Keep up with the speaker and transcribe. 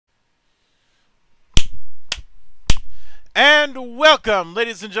And welcome,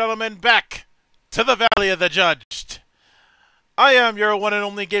 ladies and gentlemen, back to the Valley of the Judged. I am your one and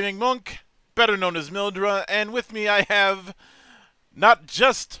only gaming monk, better known as Mildra, and with me I have not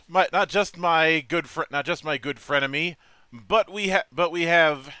just my good frenemy, but we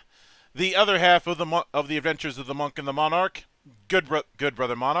have the other half of the Adventures of the Monk and the Monarch, good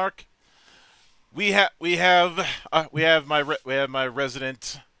brother Monarch. We have my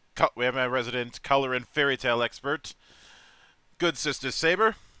resident color and fairy tale expert, good sister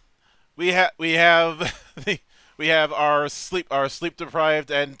Saber. We have our sleep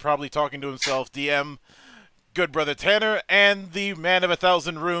deprived and probably talking to himself DM, good brother Tanner, and the man of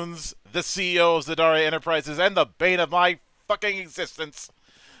 1,000 runes, the CEO of Zedari Enterprises and the bane of my fucking existence,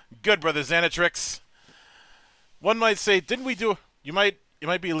 good brother Xanatrix. One might say, didn't we do? You might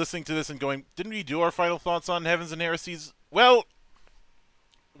be listening to this and going, didn't we do our final thoughts on Heavens and Heresies? Well,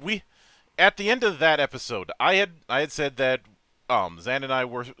 at the end of that episode, I had said that Zan and I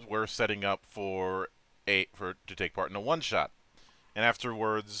were setting up to take part in a one-shot, and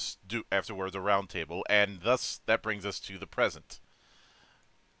afterwards a roundtable, and thus that brings us to the present.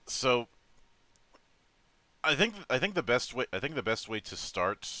 So I think the best way to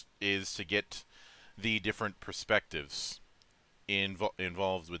start is to get the different perspectives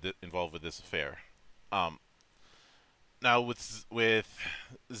involved with this affair. Now with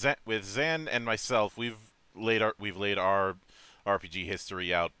Zan and myself, we've laid our RPG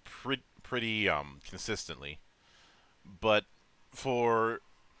history out pretty consistently, but for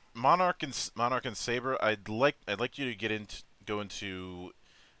Monarch and Saber, I'd like you to go into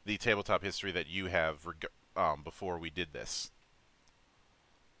the tabletop history that you have before we did this.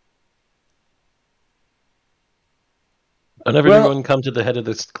 And everyone come to the head of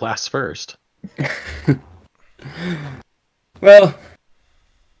this class first. Well,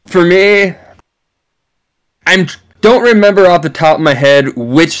 for me, I don't remember off the top of my head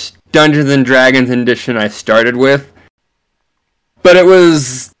which Dungeons and Dragons edition I started with, but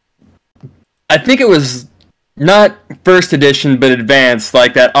I think it was not first edition, but advanced,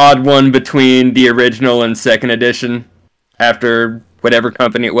 like that odd one between the original and second edition, after whatever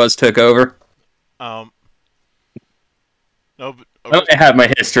company it was took over. No, but I have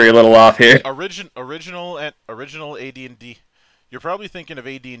my history a little off here. Original AD&D. You're probably thinking of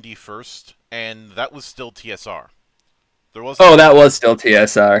AD&D first, and that was still TSR. That was still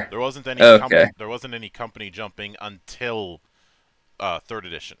TSR. There wasn't any. Okay. There wasn't any company jumping until third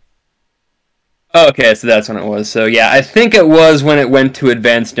edition. Okay, so that's when it was. So yeah, I think it was when it went to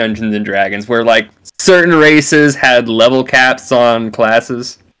Advanced Dungeons and Dragons, where like certain races had level caps on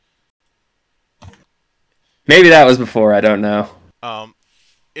classes. Maybe that was before. I don't know.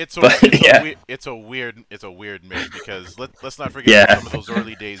 It's a weird mix, because let's not forget that some of those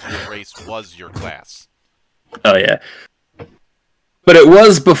early days your race was your class. Oh yeah. But it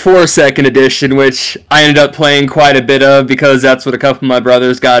was before second edition, which I ended up playing quite a bit of because that's what a couple of my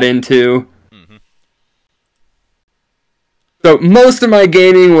brothers got into. Mm-hmm. So most of my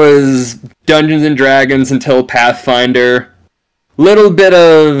gaming was Dungeons and Dragons until Pathfinder. Little bit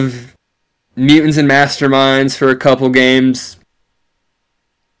of Mutants and Masterminds for a couple games.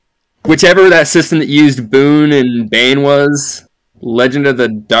 Whichever that system that used Boon and Bane was. Legend of the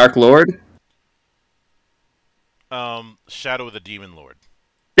Dark Lord? Shadow of the Demon Lord.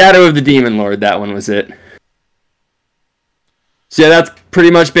 Shadow of the Demon Lord, that one was it. So yeah, that's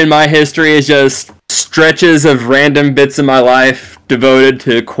pretty much been my history, is just stretches of random bits of my life devoted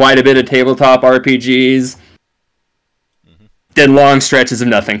to quite a bit of tabletop RPGs. Mm-hmm. Then long stretches of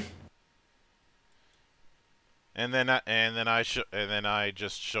nothing. And then I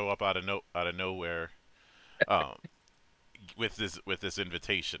just show up out of nowhere, with this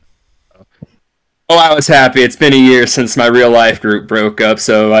invitation. Oh, I was happy. It's been a year since my real life group broke up,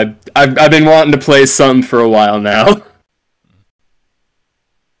 so I've been wanting to play some for a while now.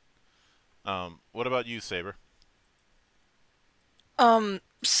 What about you, Saber?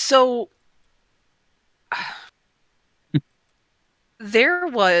 So there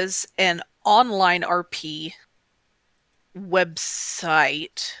was an online RP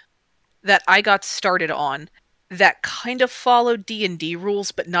website that I got started on that kind of followed D&D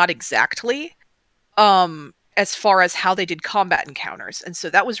rules, but not exactly, as far as how they did combat encounters. And so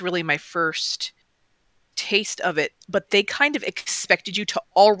that was really my first taste of it, but they kind of expected you to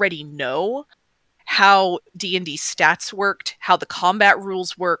already know how D&D stats worked, how the combat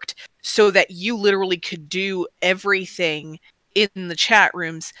rules worked, so that you literally could do everything in the chat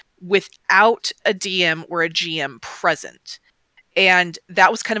rooms without a DM or a GM present. And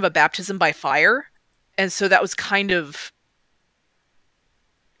that was kind of a baptism by fire. And so that was kind of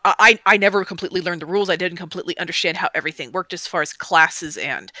I never completely learned the rules. I didn't completely understand how everything worked as far as classes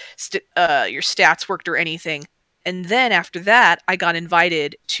and your stats worked or anything. And then after that, I got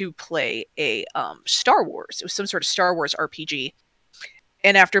invited to play a Star Wars. It was some sort of Star Wars RPG.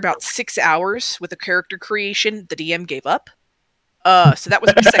 And after about 6 hours with the character creation, the DM gave up. So that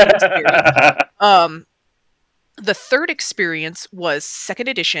was my second experience. The third experience was 2nd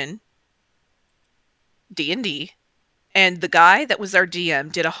edition D&D. And the guy that was our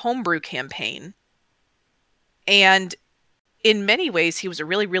DM did a homebrew campaign. And in many ways, he was a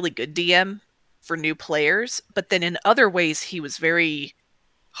really, really good DM for new players. But then in other ways, he was very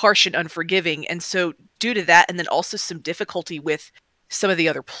harsh and unforgiving. And so due to that, and then also some difficulty with some of the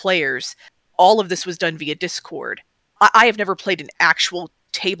other players, all of this was done via Discord. I have never played an actual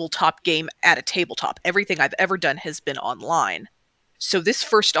tabletop game at a tabletop. Everything I've ever done has been online. So this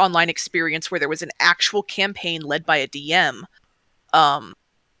first online experience where there was an actual campaign led by a DM,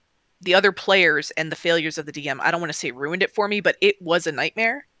 the other players and the failures of the DM, I don't want to say ruined it for me, but it was a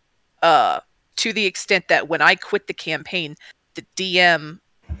nightmare. To the extent that when I quit the campaign, the DM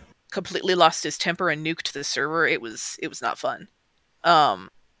completely lost his temper and nuked the server. It was not fun. And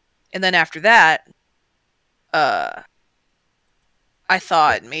then after that, I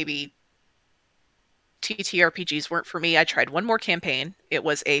thought maybe TTRPGs weren't for me. I tried one more campaign. It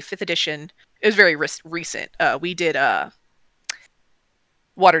was a 5th edition. It was very recent. We did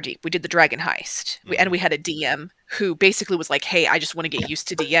Waterdeep. We did the Dragon Heist. And we had a DM who basically was like, hey, I just want to get used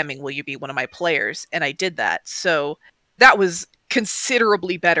to DMing. Will you be one of my players? And I did that. So that was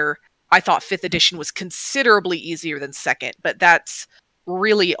considerably better. I thought 5th edition was considerably easier than 2nd, but that's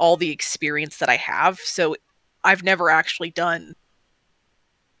really all the experience that I have. So I've never actually done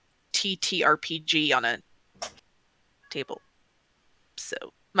TTRPG on a table. So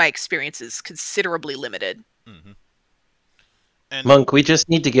my experience is considerably limited. Mm-hmm. And Monk, we just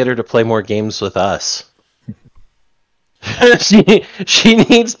need to get her to play more games with us. she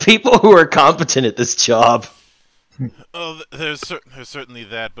needs people who are competent at this job. Oh, there's certainly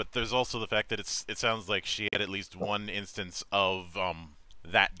that, but there's also the fact that it sounds like she had at least one instance of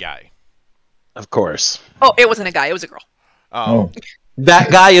that guy. Of course. Oh, it wasn't a guy, it was a girl. Oh.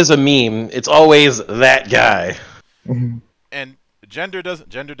 That guy is a meme. It's always that guy. And gender does.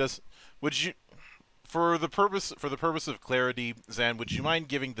 Would you, for the purpose of clarity, Zan, would you mind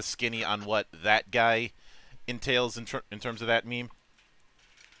giving the skinny on what that guy entails in terms of that meme?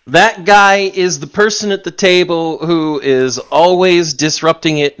 That guy is the person at the table who is always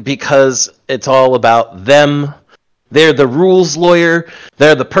disrupting it because it's all about them. They're the rules lawyer.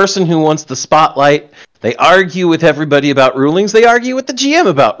 They're the person who wants the spotlight. They argue with everybody about rulings. They argue with the GM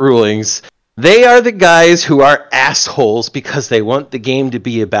about rulings. They are the guys who are assholes because they want the game to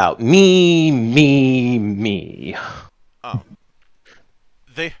be about me.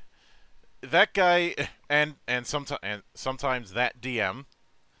 That guy and sometimes that DM.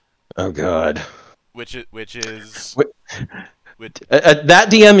 Oh God. Which is that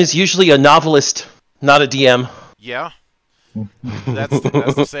DM is usually a novelist, not a DM. Yeah. That's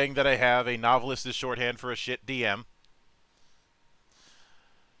the saying that I have. A novelist is shorthand for a shit DM.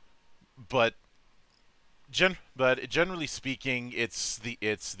 But generally speaking, it's the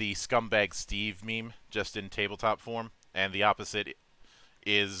scumbag Steve meme, just in tabletop form, and the opposite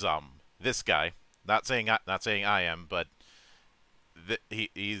is this guy. Not saying I am, but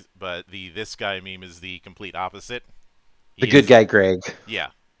this guy meme is the complete opposite. The good guy Greg.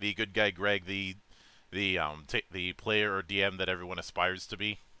 Yeah, the good guy Greg, the player or DM that everyone aspires to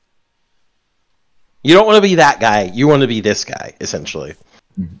be. You don't want to be that guy. You want to be this guy, essentially.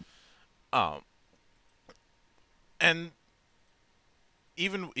 And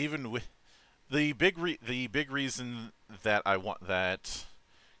even with the big reason that I want that,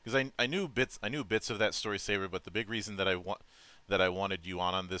 because I knew bits of that story, Saber, but the big reason that I wanted you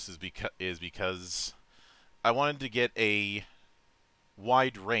on this is because I wanted to get a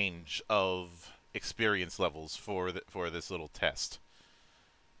wide range of experience levels for this little test.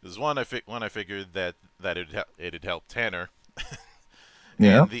 There's one I figured that it'd help Tanner.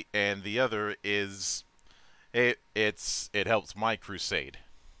 Yeah. And the other is it helps my crusade.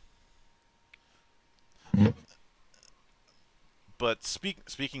 But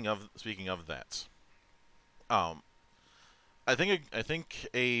speaking of that, I think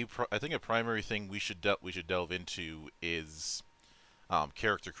a primary thing we should delve into is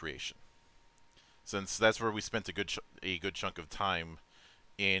character creation, since that's where we spent a good chunk of time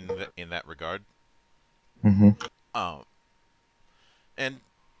in that regard. Mm-hmm. And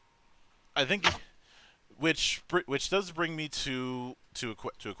I think, which does bring me to a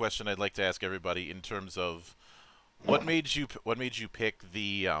question I'd like to ask everybody in terms of What made you pick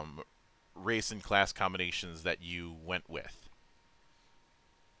the race and class combinations that you went with?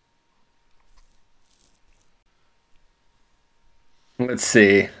 Let's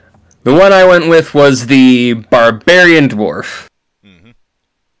see. The one I went with was the Barbarian Dwarf. Mm-hmm.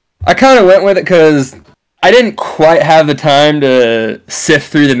 I kind of went with it because I didn't quite have the time to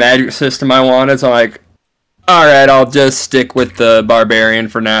sift through the magic system I wanted, so I'm like, alright, I'll just stick with the Barbarian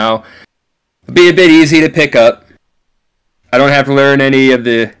for now. It'll be a bit easy to pick up. I don't have to learn any of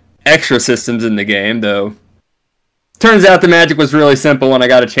the extra systems in the game, though. Turns out the magic was really simple when I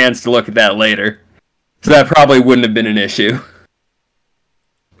got a chance to look at that later. So that probably wouldn't have been an issue.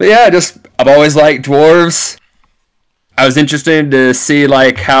 But yeah, I've always liked dwarves. I was interested to see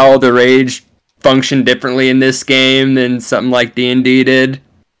like how the rage functioned differently in this game than something like D&D did.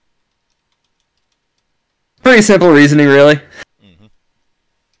 Pretty simple reasoning, really.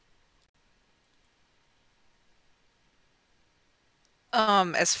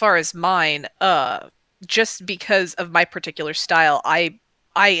 As far as mine, just because of my particular style, I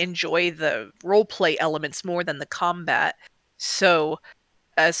enjoy the roleplay elements more than the combat. So,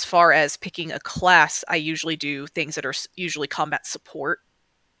 as far as picking a class, I usually do things that are usually combat support,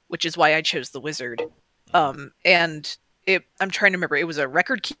 which is why I chose the wizard. And I'm trying to remember, it was a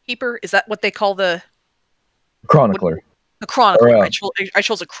record keeper. Is that what they call the Chronicler. The chronicler. Or, I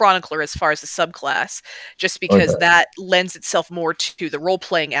chose a chronicler as far as the subclass, just because that lends itself more to the role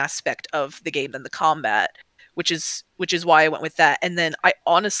playing aspect of the game than the combat, which is why I went with that. And then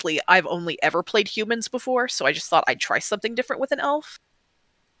I've only ever played humans before, so I just thought I'd try something different with an elf,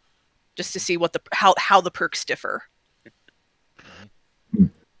 just to see what how the perks differ.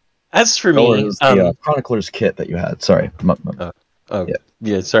 As for me, the Chronicler's kit that you had. Sorry.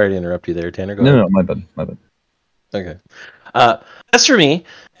 Yeah. Sorry to interrupt you there, Tanner. Go No, ahead. no, my bad. Okay. As for me,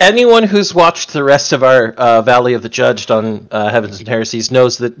 anyone who's watched the rest of our Valley of the Judged on Heavens and Heresies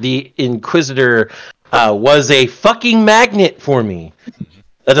knows that the Inquisitor was a fucking magnet for me.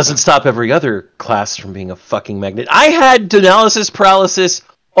 That doesn't stop every other class from being a fucking magnet. I had analysis paralysis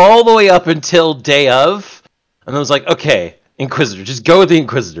all the way up until day of, and I was like, okay, Inquisitor, just go with the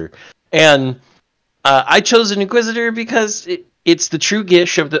Inquisitor. And I chose an Inquisitor because it's the true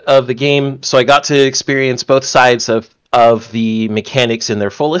gish of the game, so I got to experience both sides of the mechanics in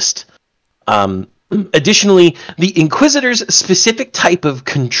their fullest. Additionally, the Inquisitor's specific type of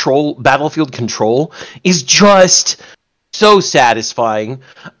battlefield control, is just so satisfying.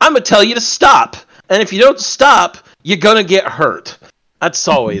 I'm gonna tell you to stop, and if you don't stop, you're gonna get hurt. That's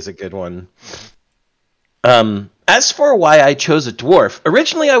always a good one. As for why I chose a dwarf,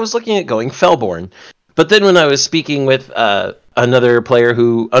 originally I was looking at going Fellborn, but then when I was speaking with another player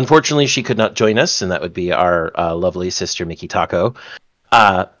who, unfortunately, she could not join us, and that would be our lovely sister, Miki Tako.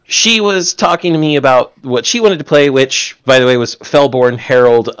 She was talking to me about what she wanted to play, which, by the way, was Fellborn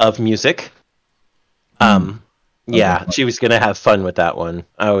Herald of Music. Yeah, she was going to have fun with that one.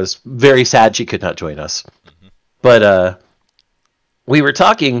 I was very sad she could not join us. But we were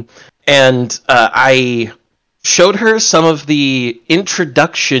talking, and I showed her some of the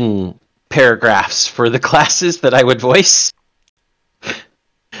introduction paragraphs for the classes that I would voice.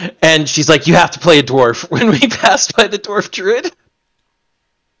 And she's like, you have to play a dwarf. When we passed by the dwarf druid,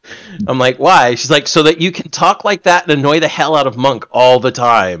 I'm like, why? She's like, so that you can talk like that and annoy the hell out of Monk all the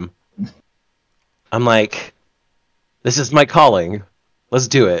time. I'm like, this is my calling. Let's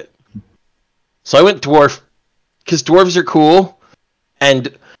do it. So I went dwarf, because dwarves are cool,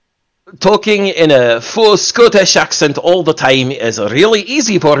 and talking in a full Scottish accent all the time is really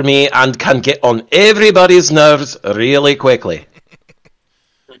easy for me and can get on everybody's nerves really quickly.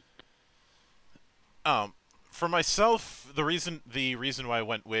 For myself, the reason why I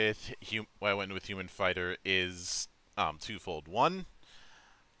went with Human Fighter is twofold. One,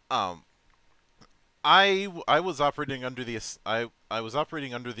 I was operating under the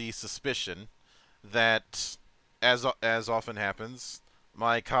suspicion that, as often happens,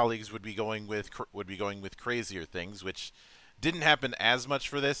 my colleagues would be going with crazier things, which didn't happen as much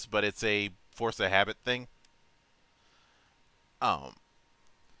for this, but it's a force of habit thing.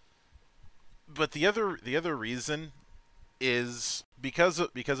 But the other reason is because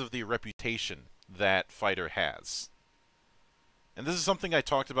of the reputation that Fighter has. And this is something I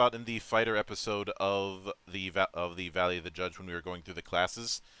talked about in the Fighter episode of the Valley of the Judge when we were going through the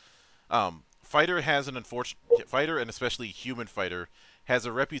classes. Fighter, and especially Human Fighter, has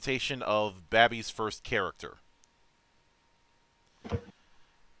a reputation of Babby's first character.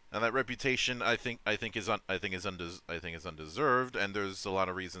 And that reputation, I think is undeserved, and there's a lot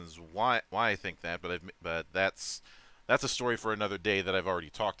of reasons why I think that, but that's a story for another day that I've already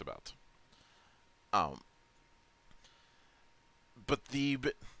talked about. but the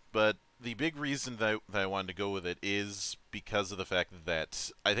big reason that I wanted to go with it is because of the fact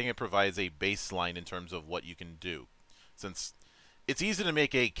that I think it provides a baseline in terms of what you can do. Since it's easy to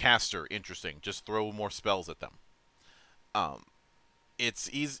make a caster interesting, just throw more spells at them. It's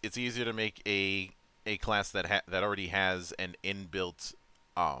easier to make a class that already has an inbuilt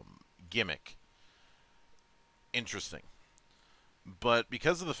gimmick interesting. But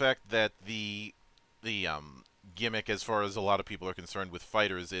because of the fact that the gimmick, as far as a lot of people are concerned with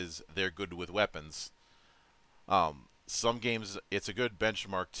fighters, is they're good with weapons. Some games, it's a good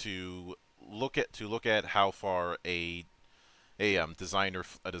benchmark to look at how far a designer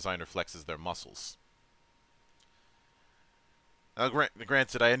flexes their muscles.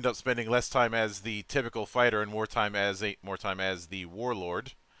 Granted, I end up spending less time as the typical fighter and more time as the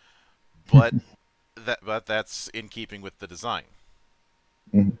warlord, but that's in keeping with the design.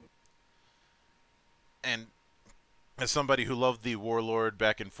 Mhm. And as somebody who loved the warlord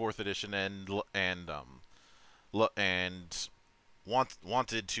back in 4th edition and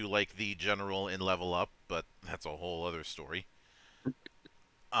wanted to like the general in level up, but that's a whole other story.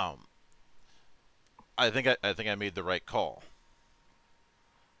 I think I made the right call.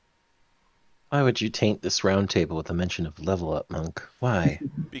 Why would you taint this roundtable with a mention of level up, Monk? Why?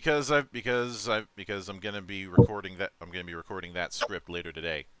 Because I'm gonna be recording that script later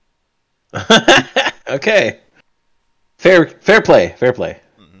today. Okay. Fair play.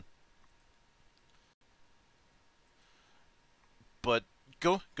 Mm-hmm. But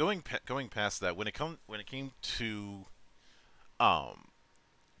going past that, when it came to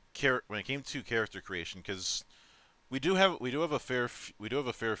character creation, because we do have a fair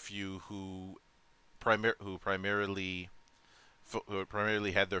few who primarily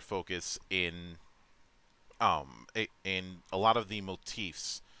had their focus in a lot of the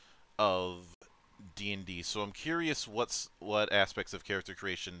motifs of D&D. So I'm curious what aspects of character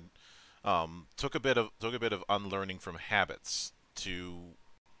creation took a bit of unlearning from habits to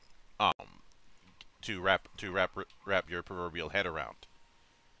wrap your proverbial head around.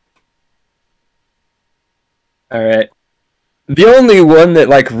 All right. The only one that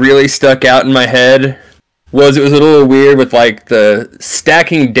like really stuck out in my head was it was a little weird with like the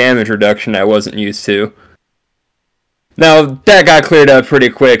stacking damage reduction I wasn't used to. Now that got cleared up pretty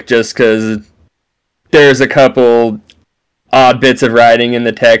quick just because there's a couple odd bits of writing in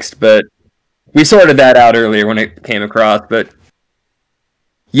the text, but we sorted that out earlier when it came across. But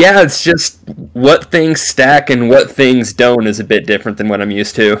yeah, it's just what things stack and what things don't is a bit different than what I'm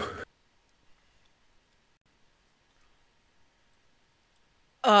used to.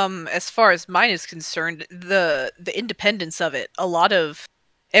 As far as mine is concerned, the independence of it, a lot of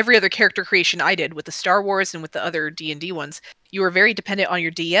every other character creation I did with the Star Wars and with the other D&D ones, you were very dependent on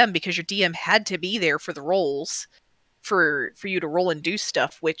your DM because your DM had to be there for the rolls for you to roll and do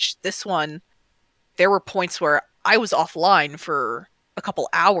stuff, which this one, there were points where I was offline for a couple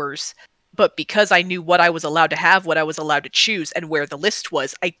hours, but because I knew what I was allowed to have, what I was allowed to choose, and where the list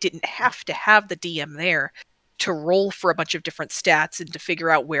was, I didn't have to have the DM there to roll for a bunch of different stats and to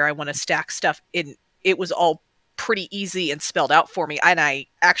figure out where I want to stack stuff. It was all pretty easy and spelled out for me, and I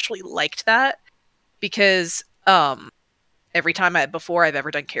actually liked that because every time before I've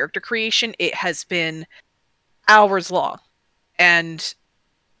ever done character creation, it has been hours long and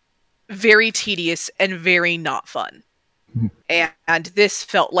very tedious and very not fun. And this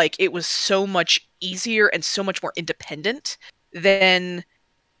felt like it was so much easier and so much more independent than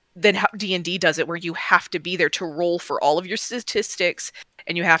how D&D does it, where you have to be there to roll for all of your statistics,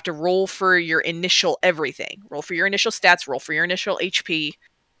 and you have to roll for your initial everything. Roll for your initial stats, roll for your initial HP.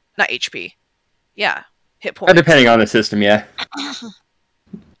 Not HP. Yeah. Hit points. Depending on the system, yeah.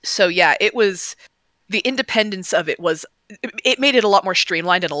 So yeah, it was... The independence of it made it a lot more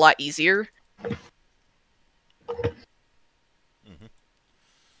streamlined and a lot easier. Mm-hmm.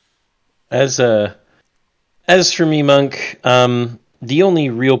 As for me, Monk, the only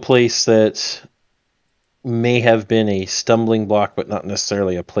real place that may have been a stumbling block, but not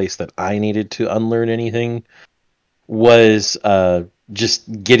necessarily a place that I needed to unlearn anything, was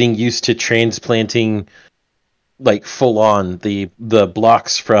just getting used to transplanting, like full on the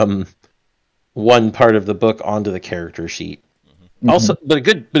blocks from one part of the book onto the character sheet. Mm-hmm. Also, but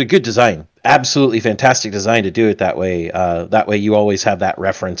a good design, absolutely fantastic design to do it that way. That way, you always have that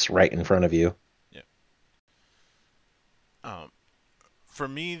reference right in front of you. Yeah. For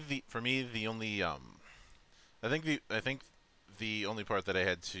me, the only I think the only part that I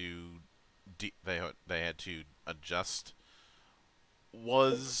had to adjust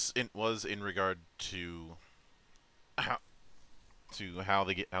was in regard to how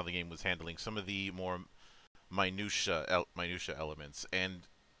the game was handling some of the minutia elements. And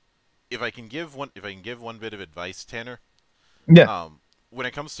if I can give one bit of advice, Tanner, Yeah. when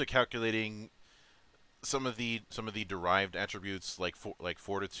it comes to calculating some of the derived attributes like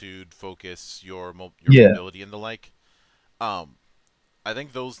fortitude, focus, your Yeah. mobility, and the like, I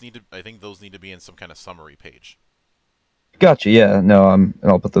think those need to be in some kind of summary page. Gotcha. Yeah. No.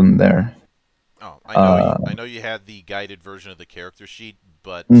 I'll put them there. Oh, I know you had the guided version of the character sheet,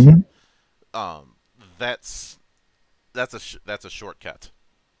 but Mhm. that's a shortcut.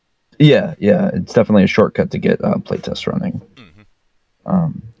 Yeah. Yeah. It's definitely a shortcut to get playtest running. Mm-hmm.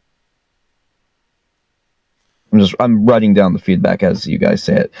 I'm writing down the feedback as you guys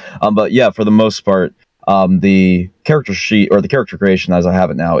say it. But yeah, for the most part, the character sheet or the character creation as I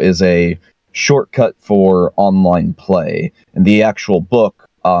have it now is a shortcut for online play. And the actual book,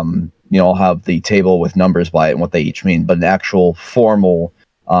 I'll have the table with numbers by it and what they each mean, but an actual formal,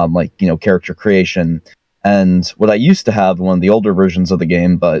 character creation. And what I used to have in one of the older versions of the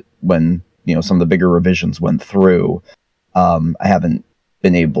game, but when, some of the bigger revisions went through, I haven't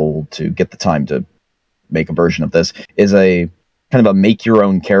been able to get the time to make a version of this, is a kind of a make your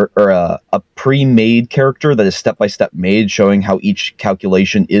own character, or a pre-made character that is step-by-step made, showing how each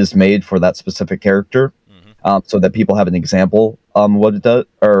calculation is made for that specific character, so that people have an example what it does,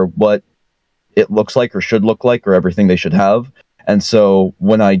 or what it looks like, or should look like, or everything they should have. And so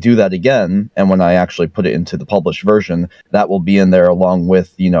when I do that again, and when I actually put it into the published version, that will be in there along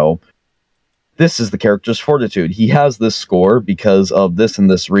with, this is the character's fortitude. He has this score because of this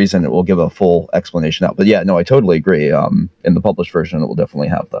and this reason. It will give a full explanation out. But yeah, no, I totally agree. In the published version, it will definitely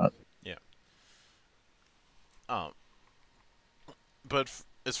have that. Yeah. But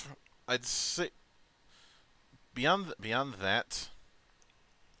I'd say beyond that,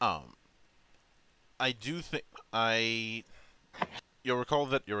 I do think you'll recall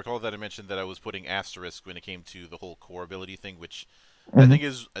that I mentioned that I was putting asterisk when it came to the whole core ability thing, which I think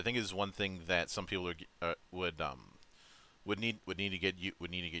is one thing that some people would need to get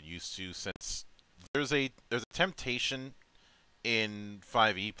used to, since there's a temptation in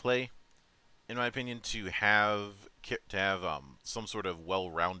 5e play, in my opinion, to have some sort of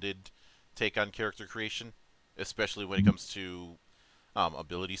well-rounded take on character creation, especially when it comes to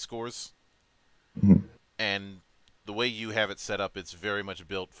ability scores. And the way you have it set up, it's very much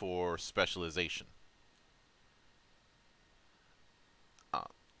built for specialization.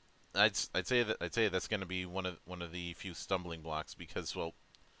 I'd say that's going to be one of the few stumbling blocks, because, well,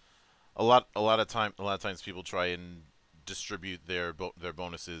 a lot of times people try and distribute their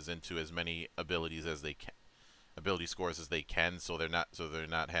bonuses into as many ability scores as they can, so they're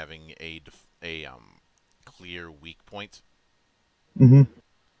not having a clear weak point. Well,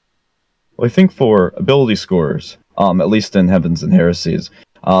 I think for ability scores, at least in Heavens and Heresies,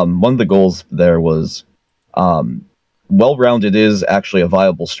 one of the goals there was well-rounded is actually a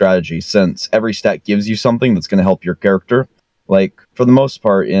viable strategy, since every stat gives you something that's going to help your character. Like, for the most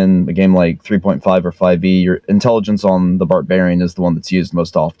part, in a game like 3.5 or 5e, your intelligence on the Barbarian is the one that's used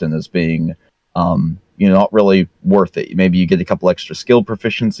most often as being, not really worth it. Maybe you get a couple extra skill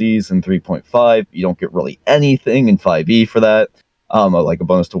proficiencies in 3.5. You don't get really anything in 5e for that. Like a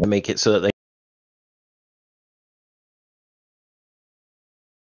bonus to make it so that they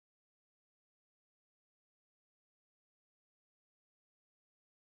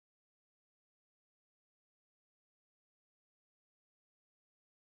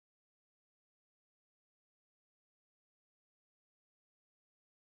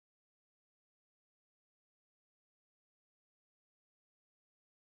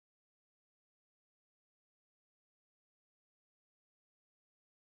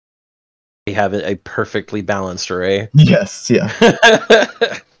have a perfectly balanced array. Yes, yeah.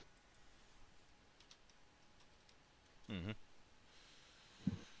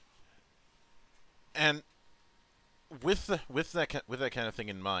 And with that kind of thing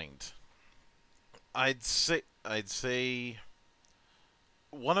in mind, I'd say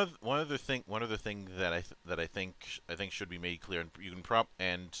one other thing that I think should be made clear, and you can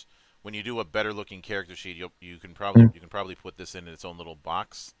and when you do a better looking character sheet, you can probably put this in its own little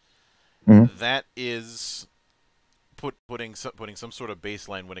box. That is putting some sort of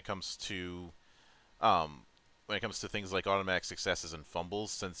baseline when it comes to things like automatic successes and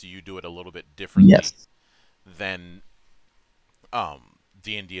fumbles, since you do it a little bit differently than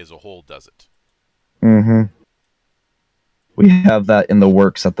D&D as a whole does it. We have that in the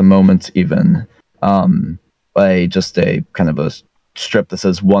works at the moment, even by just a kind of a strip that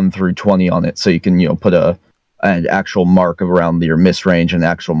says 1 through 20 on it, so you can put an actual mark around your miss range and an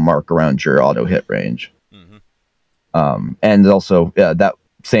actual mark around your auto hit range. And also that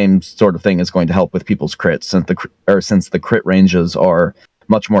same sort of thing is going to help with people's crits, since the crit ranges are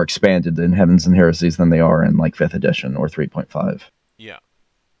much more expanded in Heavens and Heresies than they are in like 5th edition or 3.5. Yeah.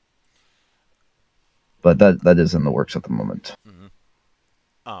 But that is in the works at the moment. Mm-hmm.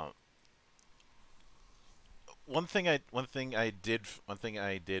 One thing I did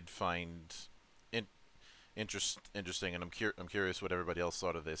find interesting, and I'm curious what everybody else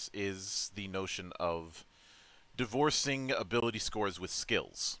thought of this, is the notion of divorcing ability scores with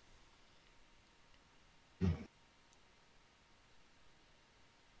skills.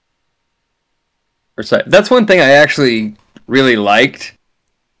 That's one thing I actually really liked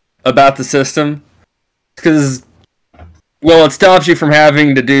about the system, because, well, it stops you from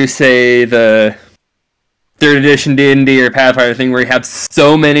having to do, say, the 3rd edition D&D or Pathfinder thing where you have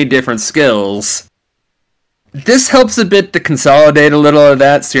so many different skills. This helps a bit to consolidate a little of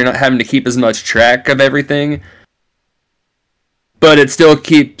that, so you're not having to keep as much track of everything. But it still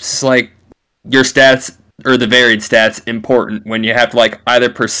keeps, like, your stats, or the varied stats, important when you have to, like, either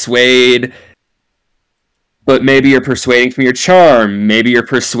persuade, but maybe you're persuading from your charm, maybe you're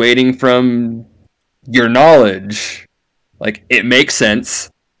persuading from your knowledge. Like, it makes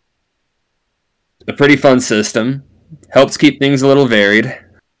sense. A pretty fun system. Helps keep things a little varied.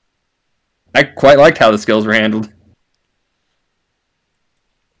 I quite liked how the skills were handled.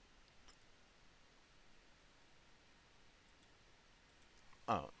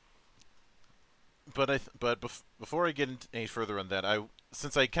 Before I get any further on that,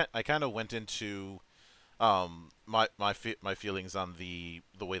 since I kind of went into my feelings on the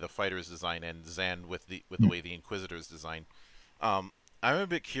way the fighters design, and Zan with the way the Inquisitors design. I'm a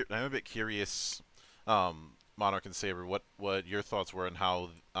bit curious, Monarch and Saber, what your thoughts were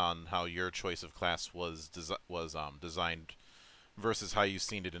on how your choice of class was designed versus how you've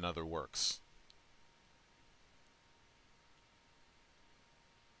seen it in other works.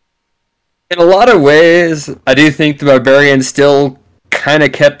 In a lot of ways, I do think the Barbarian still kind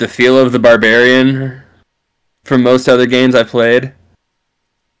of kept the feel of the Barbarian from most other games I played.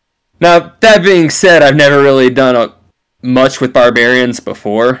 Now, that being said, I've never really done much with Barbarians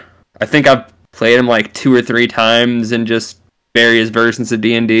before. I think I've played them like 2 or 3 times in just various versions of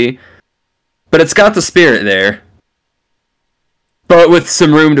D&D. But it's got the spirit there. But with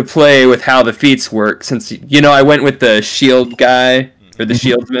some room to play with how the feats work, since, I went with the shield guy, or the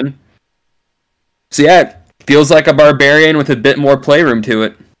shieldsman. So yeah, it feels like a Barbarian with a bit more playroom to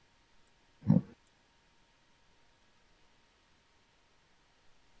it.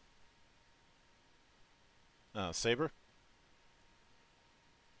 Saber?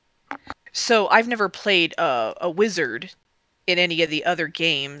 So I've never played a wizard in any of the other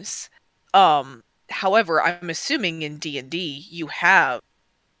games. However, I'm assuming in D&D you have,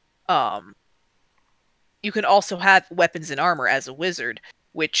 you can also have weapons and armor as a wizard,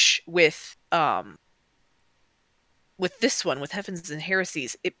 which with this one, with Heavens and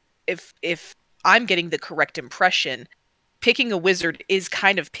Heresies, if I'm getting the correct impression, picking a wizard is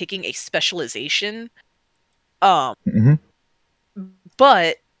kind of picking a specialization.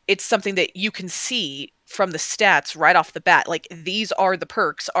 But it's something that you can see from the stats right off the bat. Like, these are the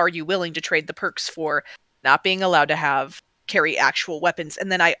perks. Are you willing to trade the perks for not being allowed to carry actual weapons?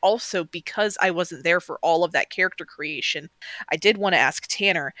 And then I also, because I wasn't there for all of that character creation, I did want to ask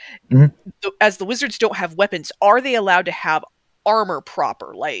Tanner, as the wizards don't have weapons, are they allowed to have armor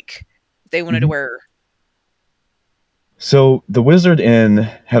proper? Like, if they wanted to wear... So the wizard in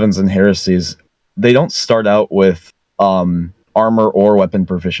Heavens and Heresies, they don't start out with armor or weapon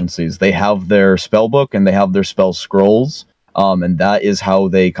proficiencies. They have their spell book and they have their spell scrolls, and that is how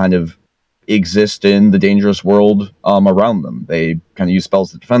they kind of exist in the dangerous world around them. They kind of use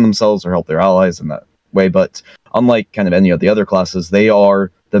spells to defend themselves or help their allies in that way, but unlike kind of any of the other classes, they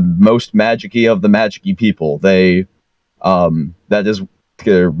are the most magic-y of the magic-y people. They that is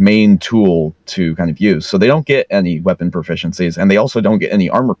their main tool to kind of use. So they don't get any weapon proficiencies, and they also don't get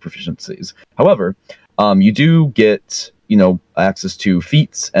any armor proficiencies. However, you do get, access to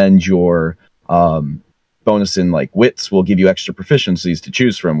feats, and your bonus in like wits will give you extra proficiencies to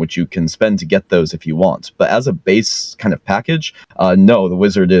choose from, which you can spend to get those if you want. But as a base kind of package, no, the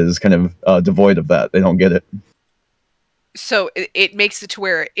wizard is kind of devoid of that. They don't get it. So it makes it to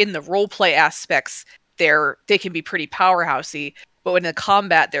where in the roleplay aspects, they can be pretty powerhousey, but in the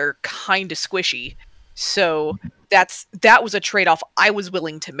combat, they're kind of squishy. So that was a trade-off I was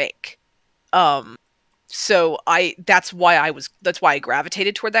willing to make. So that's why I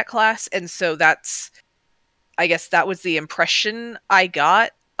gravitated toward that class, and so I guess that was the impression I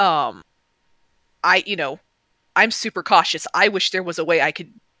got. I'm super cautious. I wish there was a way I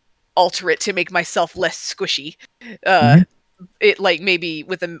could alter it to make myself less squishy. it like maybe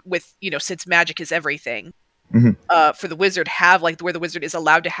with since magic is everything, for the wizard have like where the wizard is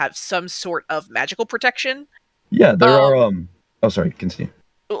allowed to have some sort of magical protection. Yeah, there are oh sorry, continue.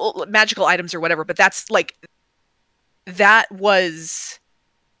 Magical items or whatever, but that's like that was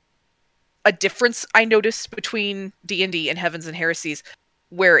a difference I noticed between D&D and Heavens and Heresies,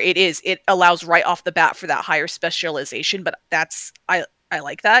 where it allows right off the bat for that higher specialization, but that's I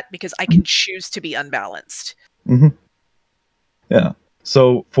like that because I can choose to be unbalanced. Yeah.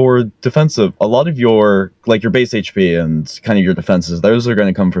 So for defensive, a lot of your base HP and kind of your defenses, those are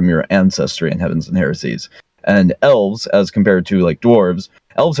going to come from your ancestry in Heavens and Heresies. And elves, as compared to like dwarves,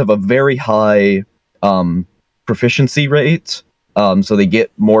 elves have a very high proficiency rate. So they get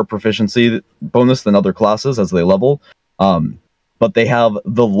more proficiency bonus than other classes as they level. But they have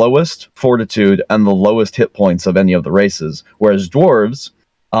the lowest fortitude and the lowest hit points of any of the races. Whereas dwarves,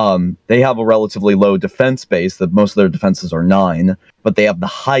 they have a relatively low defense base, that most of their defenses are 9, but they have the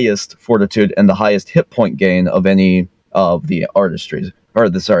highest fortitude and the highest hit point gain of any of the of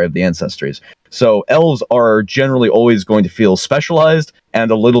the ancestries. So elves are generally always going to feel specialized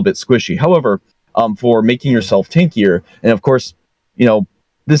and a little bit squishy. However, for making yourself tankier, and of course,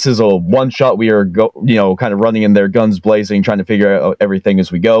 this is a one-shot. We are kind of running in there, guns blazing, trying to figure out everything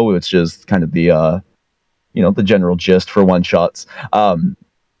as we go. It's just kind of the the general gist for one-shots. And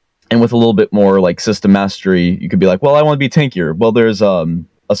with a little bit more like system mastery, you could be like, well, I want to be tankier. Well, there's a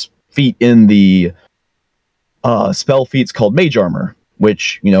feat in the spell feats called Mage Armor,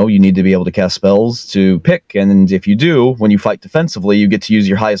 which, you need to be able to cast spells to pick. And if you do, when you fight defensively, you get to use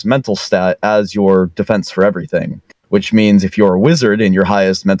your highest mental stat as your defense for everything. Which means if you're a wizard and your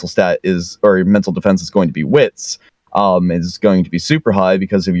highest mental stat your mental defense is going to be wits, is going to be super high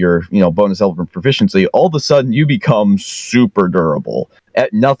because of your, bonus element proficiency, all of a sudden you become super durable.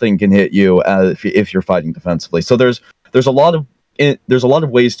 Nothing can hit you if you're fighting defensively. So there's a lot of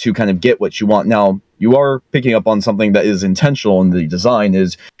ways to kind of get what you want. Now, you are picking up on something that is intentional in the design,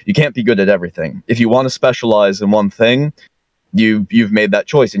 is you can't be good at everything. If you want to specialize in one thing, you've made that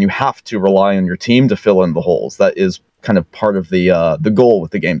choice, and you have to rely on your team to fill in the holes. That is kind of part of the goal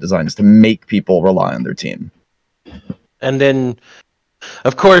with the game design, is to make people rely on their team. And then,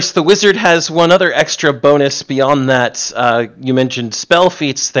 of course, the wizard has one other extra bonus beyond that. You mentioned spell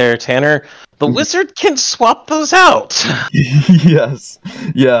feats there, Tanner. The wizard can swap those out. Yes.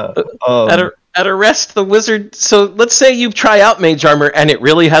 Yeah. At a rest, the wizard... So let's say you try out Mage Armor and it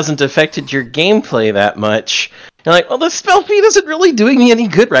really hasn't affected your gameplay that much. You're like, well, the spell feat isn't really doing me any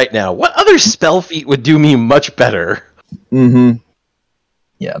good right now. What other spell feat would do me much better?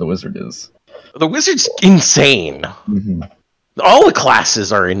 Yeah, the wizard is. The wizard's insane. All the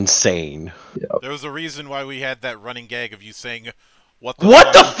classes are insane. Yep. There was a reason why we had that running gag of you saying, What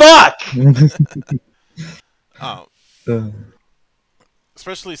the fuck?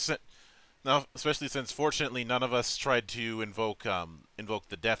 Especially since fortunately none of us tried to invoke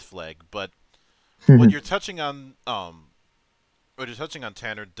the death flag, but what you're touching on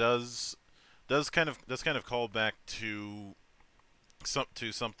Tanner does kind of call back to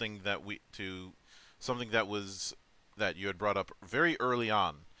something that you had brought up very early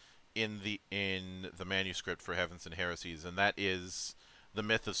on in the manuscript for Heavens and Heresies, and that is the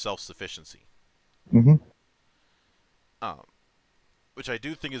myth of self-sufficiency. Which I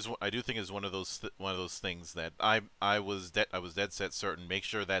do think is one of those things that I was dead set certain. Make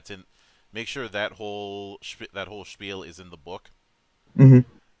sure that whole spiel is in the book,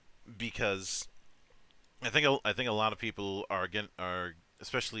 because I think a lot of people are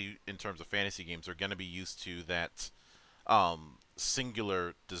especially in terms of fantasy games, are going to be used to that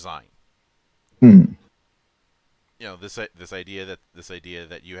singular design. This idea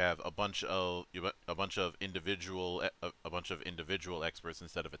that you have a bunch of individual experts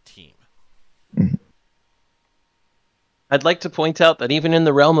instead of a team. I'd like to point out that even in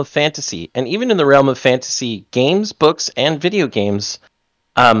the realm of fantasy, and even in the realm of fantasy games, books, and video games,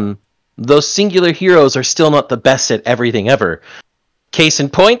 those singular heroes are still not the best at everything ever. Case in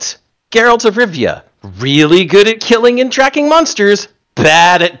point, Geralt of Rivia. Really good at killing and tracking monsters,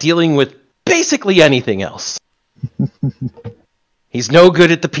 bad at dealing with basically anything else. He's no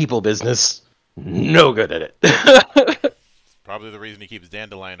good at the people business. No good at it. Probably the reason he keeps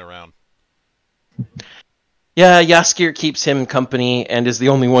Dandelion around. Yeah, Jaskier keeps him company and is the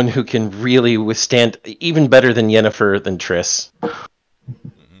only one who can really withstand, even better than Yennefer, than Triss.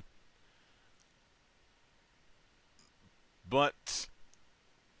 But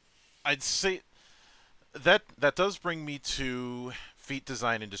I'd say that does bring me to feat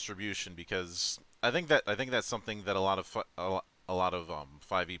design and distribution, because I think that's something that a lot of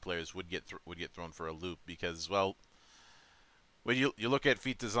 5e players would get thrown for a loop, because, well, Well, you look at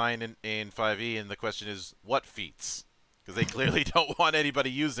feat design in 5e, and the question is, what feats? Because they clearly don't want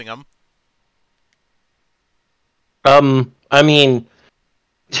anybody using them. I mean,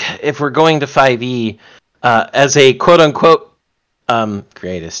 if we're going to 5e, as a quote-unquote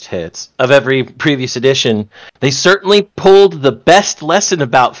greatest hits of every previous edition, they certainly pulled the best lesson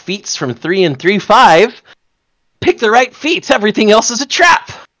about feats from 3 and 3.5. Pick the right feats, everything else is a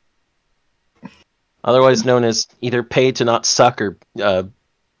trap. Otherwise known as either pay to not suck or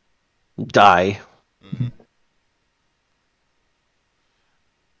die. Mm-hmm.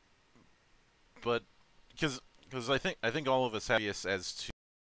 But because I think all of us have as to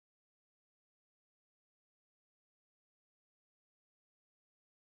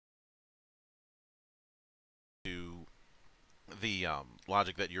the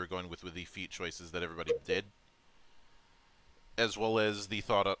logic that you're going with the feat choices that everybody did, as well as the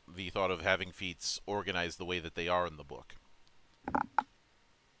thought of having feats organized the way that they are in the book.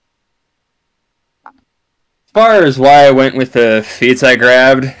 As far as why I went with the feats I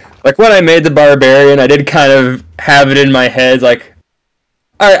grabbed, like when I made the barbarian, I did kind of have it in my head, like,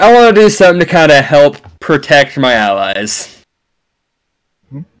 alright, I want to do something to kind of help protect my allies.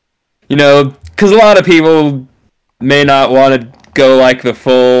 You know, because a lot of people may not want to go like the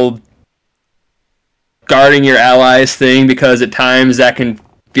full guarding your allies thing, because at times that can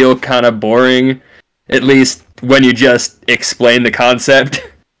feel kind of boring, at least when you just explain the concept.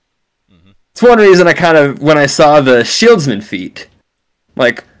 It's one reason I kind of, when I saw the shieldsman feat,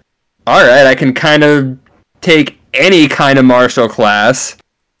 like, alright, I can kind of take any kind of martial class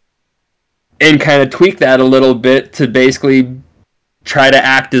and kind of tweak that a little bit to basically try to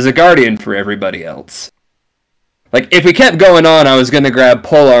act as a guardian for everybody else. Like, if we kept going on, I was going to grab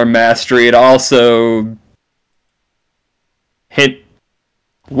polearm mastery. It also hint.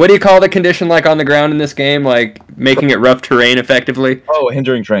 What do you call the condition like on the ground in this game? Like, making it rough terrain effectively? Oh,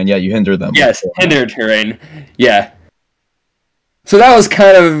 hindering terrain. Yeah, you hinder them. Yes, hinder terrain. Yeah. So that was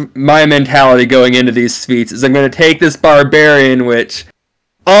kind of my mentality going into these feats, is I'm going to take this barbarian, which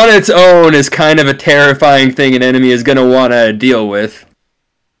on its own is kind of a terrifying thing an enemy is going to want to deal with,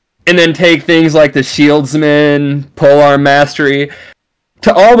 and then take things like the shieldsman, polearm mastery,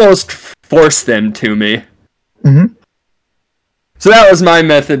 to almost force them to me. Mm-hmm. So that was my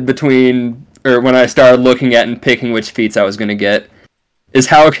method when I started looking at and picking which feats I was going to get, is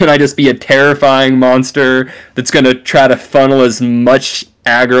how can I just be a terrifying monster that's going to try to funnel as much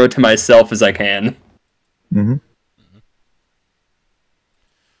aggro to myself as I can. Mm-hmm.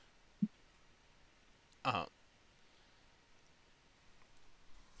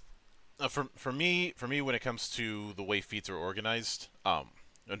 For me, when it comes to the way feats are organized,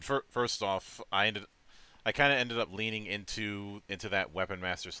 and first off, I kind of ended up leaning into that weapon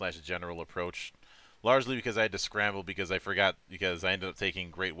master / general approach, largely because I had to scramble because I ended up taking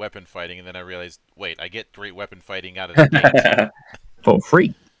great weapon fighting, and then I realized, wait, I get great weapon fighting out of the gate for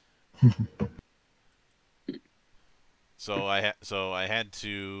free. So I had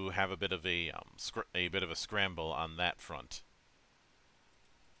to have a bit of a scramble on that front.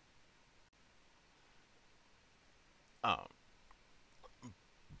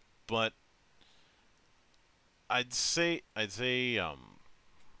 But I'd say one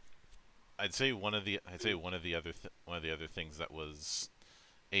of the other things that was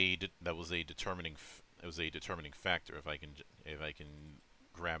a determining factor, if I can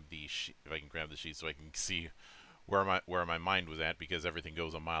grab the sheet so I can see where my mind was at, because everything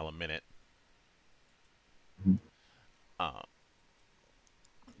goes a mile a minute.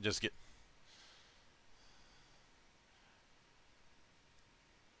 Just get.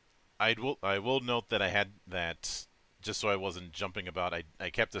 I will note that I had that, just so I wasn't jumping about.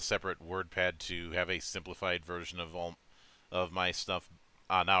 I kept a separate word pad to have a simplified version of all of my stuff.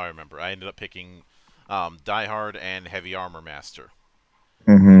 Now I remember. I ended up picking Die Hard and Heavy Armor Master.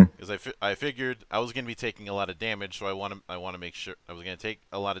 Because I figured I was going to be taking a lot of damage, so I want to make sure I was going to take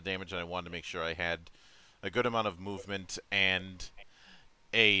a lot of damage, and I wanted to make sure I had a good amount of movement and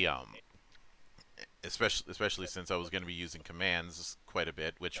a especially since I was going to be using commands quite a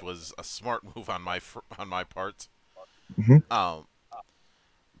bit, which was a smart move on my part. But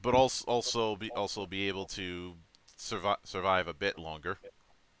also be able to survive a bit longer.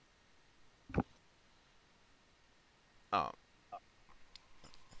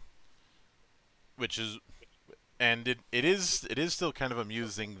 Which is, and it is still kind of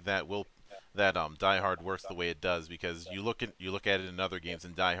amusing that Die Hard works the way it does, because you look at it in other games,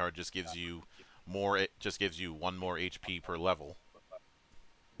 and Die Hard just gives you more. It just gives you 1 more HP per level.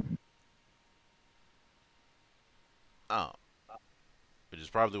 Which is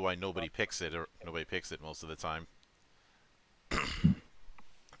probably why nobody picks it most of the time.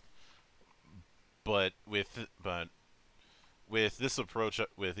 but with this approach,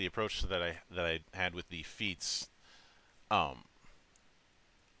 with the approach that I had with the feats, I'd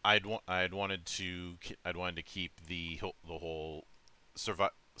wanted to keep the whole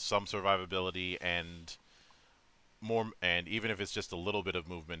some survivability and more, and even if it's just a little bit of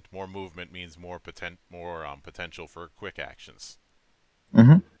movement, more movement means more potential for quick actions.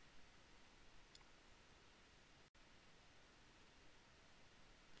 Mm-hmm.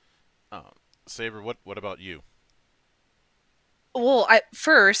 Saber, what about you? Well, I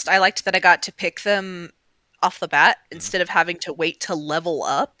liked that I got to pick them off the bat instead of having to wait to level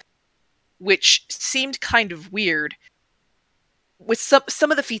up, which seemed kind of weird. With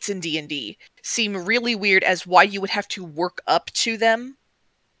some of the feats in D&D seem really weird as why you would have to work up to them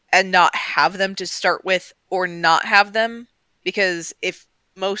and not have them to start with, or not have them, because if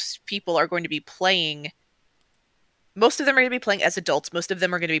most people are going to be playing, most of them are going to be playing as adults, most of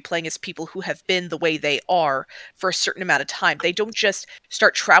them are going to be playing as people who have been the way they are for a certain amount of time. They don't just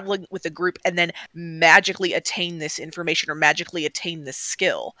start traveling with a group and then magically attain this information or magically attain this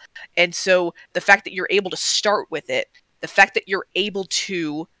skill. And so the fact that you're able to start with it, the fact that you're able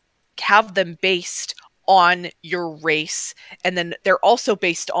to have them based on your race, and then they're also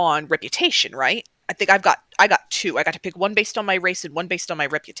based on reputation, right? I think I got two. I got to pick one based on my race and one based on my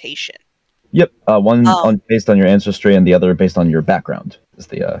reputation. Yep. One based on your ancestry and the other based on your background is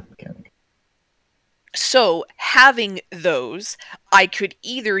the mechanic. So having those, I could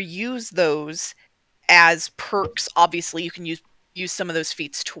either use those as perks. Obviously, you can use some of those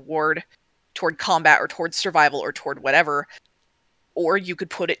feats toward combat or toward survival or toward whatever, or you could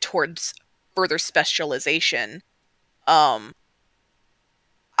put it towards further specialization. I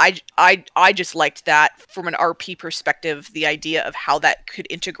just liked that from an RP perspective, the idea of how that could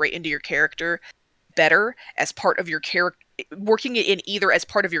integrate into your character better as part of your character, working it in either as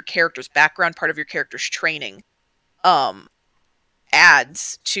part of your character's background, part of your character's training,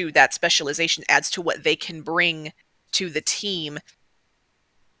 adds to that specialization, adds to what they can bring to the team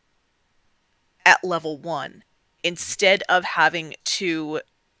at level 1, instead of having to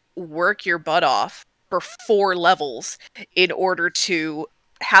work your butt off for 4 levels in order to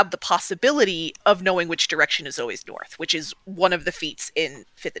have the possibility of knowing which direction is always north, which is one of the feats in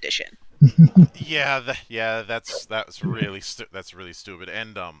 5th edition. That's really stupid.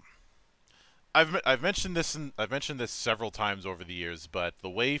 And I've mentioned this several times over the years, but the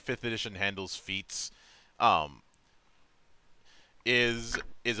way 5th edition handles feats is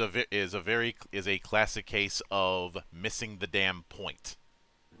a classic case of missing the damn point.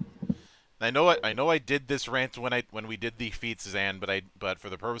 I know I did this rant when we did the feats, Zan, but for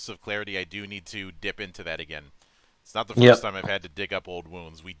the purpose of clarity, I do need to dip into that again. It's not the first time I've had to dig up old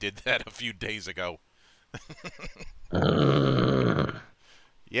wounds. We did that a few days ago.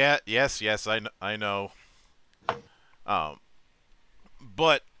 Yes, I know.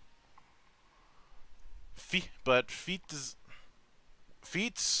 But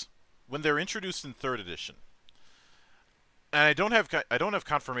feats, when they're introduced in 3rd edition, and I don't have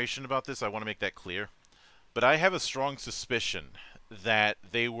confirmation about this. I want to make that clear, but I have a strong suspicion that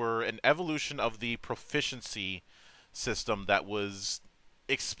they were an evolution of the proficiency system that was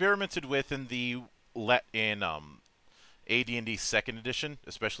experimented with in the AD&D 2nd edition,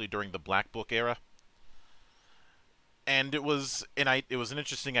 especially during the Black Book era. And it was an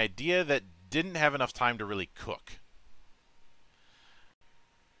interesting idea that didn't have enough time to really cook.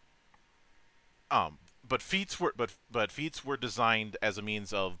 But feats were designed as a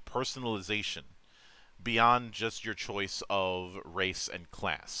means of personalization beyond just your choice of race and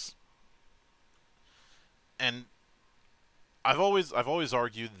class. And I've always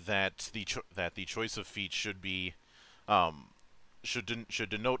argued that the choice of feats should be should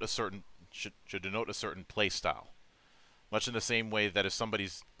denote a certain play style, much in the same way that if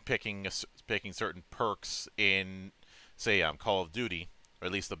somebody's picking certain perks in, say, Call of Duty, or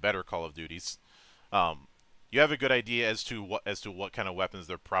at least the better Call of Duties, you have a good idea as to what kind of weapons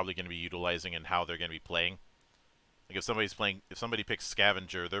they're probably going to be utilizing and how they're going to be playing. Like if somebody picks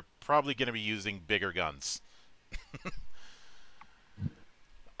Scavenger, they're probably going to be using bigger guns.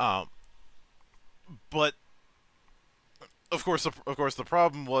 But of course, the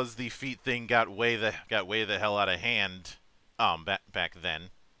problem was the feat thing got way the hell out of hand back then,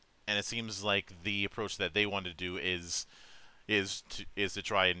 and it seems like the approach that they want to do is to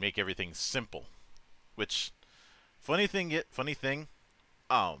try and make everything simple. Which, funny thing, the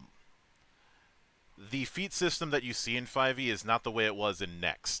feat system that you see in 5e is not the way it was in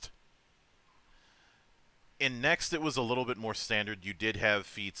Next. In Next, it was a little bit more standard. You did have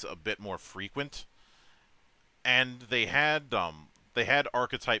feats a bit more frequent, and they had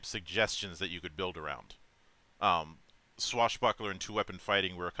archetype suggestions that you could build around. Swashbuckler and two-weapon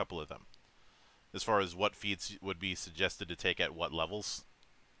fighting were a couple of them, as far as what feats would be suggested to take at what levels.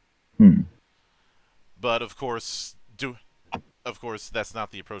 But of course, that's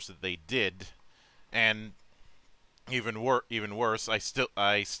not the approach that they did, and even worse, I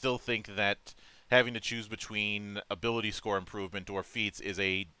still think that having to choose between ability score improvement or feats is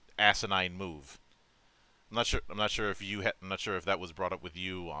a asinine move. I'm not sure if that was brought up with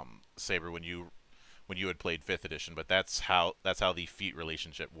you, Saber, when you had played 5th edition, but that's how the feat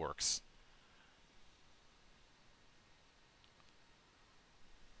relationship works.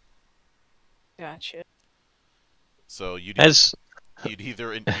 Gotcha. So you'd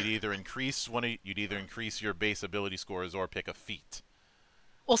either increase your base ability scores or pick a feat.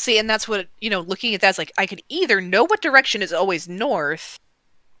 Well, see, and that's what, looking at that, it's like, I could either know what direction is always north,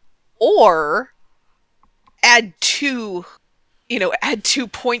 or add 2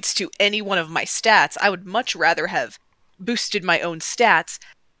 points to any one of my stats. I would much rather have boosted my own stats,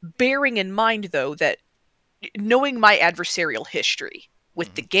 bearing in mind, though, that knowing my adversarial history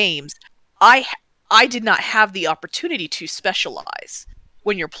with the games, I did not have the opportunity to specialize.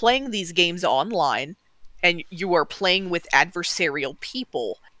 When you're playing these games online, and you are playing with adversarial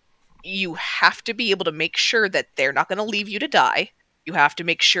people, you have to be able to make sure that they're not going to leave you to die. You have to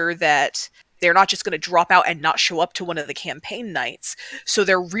make sure that they're not just going to drop out and not show up to one of the campaign nights. So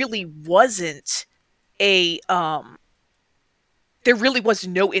there really wasn't there really was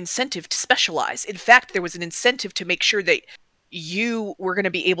no incentive to specialize. In fact, there was an incentive to make sure that you were going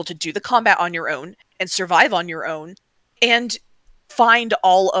to be able to do the combat on your own and survive on your own and find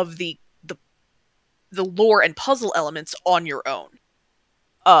all of the lore and puzzle elements on your own.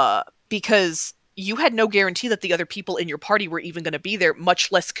 Because you had no guarantee that the other people in your party were even going to be there,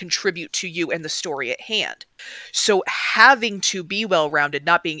 much less contribute to you and the story at hand. So having to be well-rounded,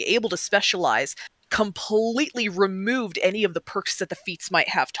 not being able to specialize, completely removed any of the perks that the feats might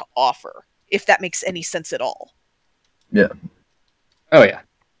have to offer, if that makes any sense at all. Yeah. Oh, yeah.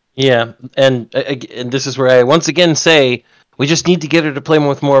 Yeah, and this is where I once again say, we just need to get her to play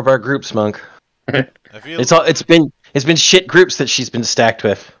with more of our groups, Monk. It's been shit groups that she's been stacked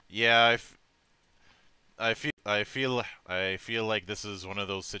with. Yeah, I feel like this is one of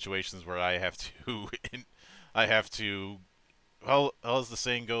those situations where I have to. Well, as the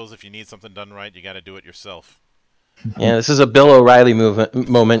saying goes, if you need something done right, you got to do it yourself. Yeah, this is a Bill O'Reilly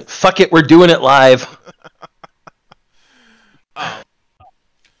moment. Fuck it, we're doing it live.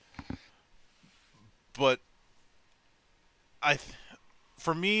 But like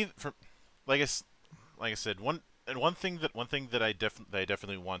I said, one thing that I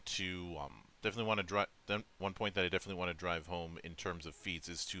definitely want to drive. One point that I definitely want to drive home in terms of feats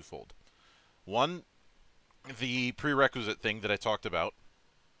is twofold. One, the prerequisite thing that I talked about,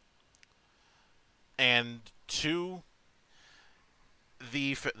 and two,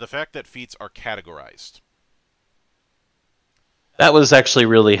 the fact that feats are categorized. That was actually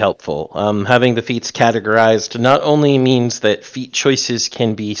really helpful. Having the feats categorized not only means that feat choices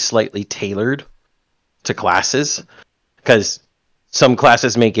can be slightly tailored to classes, because some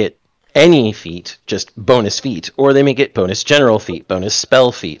classes may get any feat, just bonus feat, or they may get bonus general feat, bonus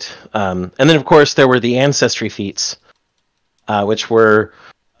spell feat. And then, of course, there were the ancestry feats, which were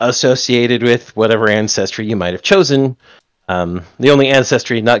associated with whatever ancestry you might have chosen. The only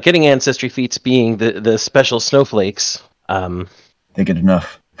ancestry not getting ancestry feats being the special snowflakes. They get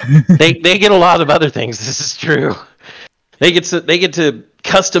enough. they get a lot of other things. This is true. They get to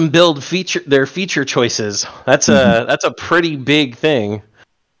custom build their feature choices. That's a pretty big thing.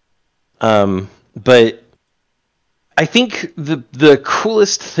 But I think the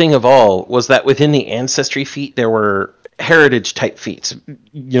coolest thing of all was that within the ancestry feat there were heritage type feats.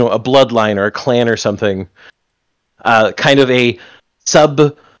 You know, a bloodline or a clan or something. Kind of a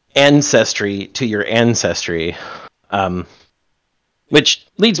sub ancestry to your ancestry. Which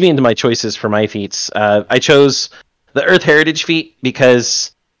leads me into my choices for my feats. I chose the Earth Heritage feat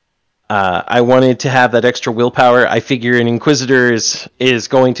because I wanted to have that extra willpower. I figure an Inquisitor is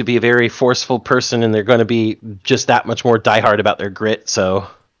going to be a very forceful person, and they're going to be just that much more diehard about their grit, so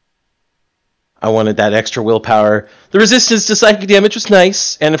I wanted that extra willpower. The resistance to psychic damage was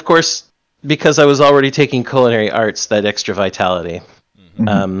nice, and of course, because I was already taking culinary arts, that extra vitality.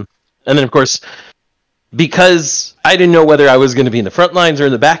 And then, of course, because I didn't know whether I was going to be in the front lines or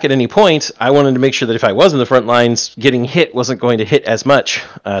in the back at any point, I wanted to make sure that if I was in the front lines, getting hit wasn't going to hit as much.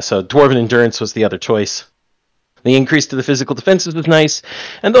 So Dwarven Endurance was the other choice. The increase to the physical defenses was nice,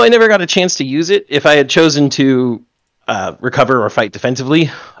 and though I never got a chance to use it, if I had chosen to recover or fight defensively,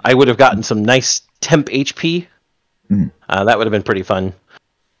 I would have gotten some nice temp HP. That would have been pretty fun.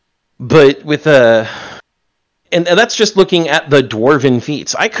 But with and that's just looking at the dwarven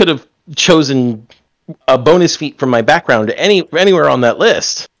feats. I could have chosen a bonus feat from my background anywhere on that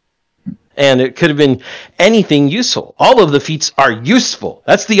list, and it could have been anything useful. All of the feats are useful.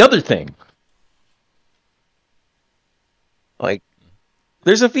 That's the other thing. Like,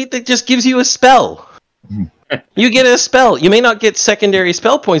 there's a feat that just gives you a spell. You get a spell. You may not get secondary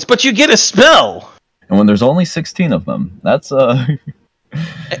spell points, but you get a spell. And when there's only 16 of them, that's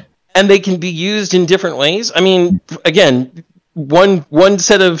And they can be used in different ways. I mean, again, one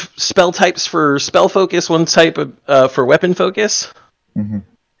set of spell types for spell focus, one type of, for weapon focus. Mm-hmm.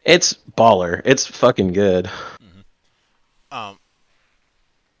 It's baller. It's fucking good.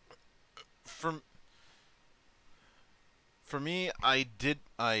 For me, I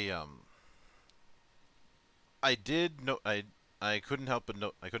couldn't help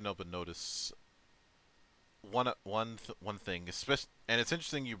but notice one thing, especially, and it's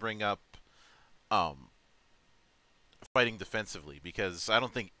interesting you bring up fighting defensively, because I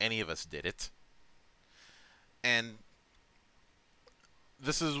don't think any of us did it, and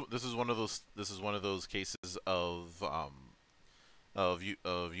this is one of those cases of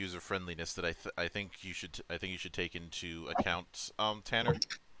user friendliness that I think you should take into account, Tanner.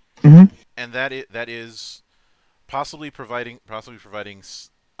 Mm-hmm. And that is possibly providing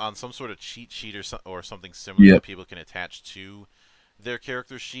on some sort of cheat sheet or something similar that people can attach to their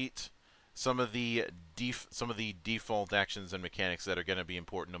character sheet some of the default actions and mechanics that are going to be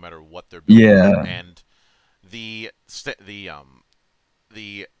important no matter what they're building. Yeah. And the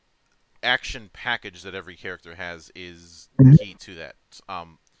action package that every character has is key to that.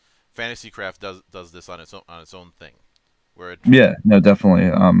 Fantasycraft does this on its own thing, where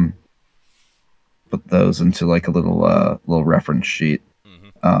definitely put those into like a little reference sheet.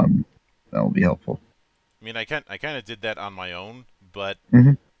 Mm-hmm. That will be helpful. I mean, I kind of did that on my own, but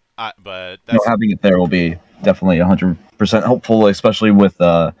but having it there will be definitely 100% helpful, especially with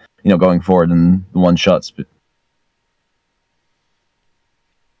going forward in the one shots.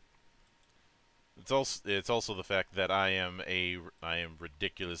 It's also the fact that I am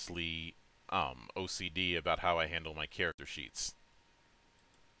ridiculously OCD about how I handle my character sheets.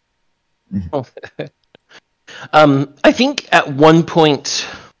 I think at one point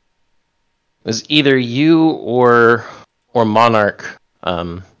it was either you or Monarch,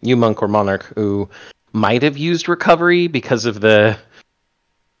 you Monk or Monarch, who might have used recovery because of the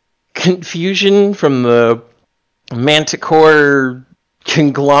confusion from the Manticore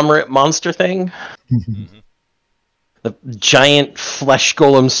conglomerate monster thing. Mm-hmm. The giant flesh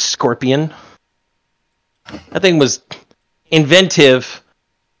golem scorpion. That thing was inventive.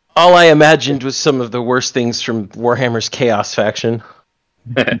 All I imagined was some of the worst things from Warhammer's Chaos faction.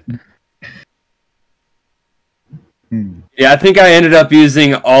 Yeah, I think I ended up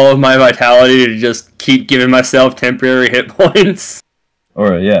using all of my vitality to just keep giving myself temporary hit points.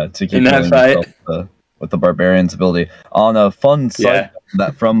 Or to keep in that fight. With the Barbarian's ability. On a fun side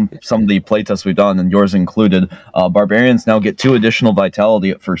that from some of the playtests we've done, and yours included, Barbarians now get 2 additional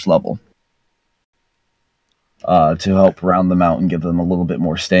vitality at first level. To help round them out and give them a little bit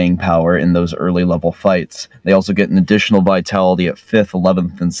more staying power in those early level fights. They also get an additional vitality at 5th,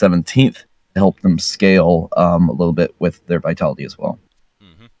 11th, and 17th to help them scale a little bit with their vitality as well.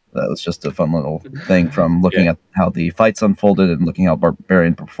 Mm-hmm. That was just a fun little thing from looking at how the fights unfolded and looking how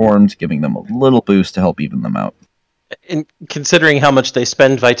Barbarian performed, giving them a little boost to help even them out. And considering how much they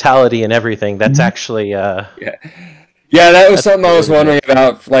spend vitality and everything, that's actually... Yeah, that was something I was wondering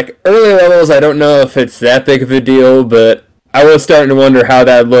about. Like, early levels, I don't know if it's that big of a deal, but I was starting to wonder how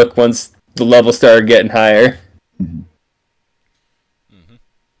that would look once the level started getting higher. Mm-hmm. Mm-hmm.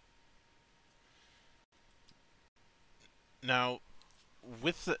 Now,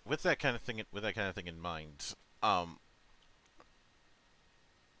 with that kind of thing in mind,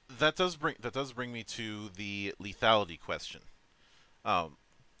 that does bring me to the lethality question.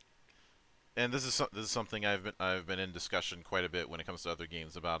 And this is something I've been in discussion quite a bit when it comes to other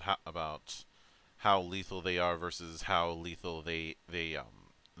games about how lethal they are versus how lethal they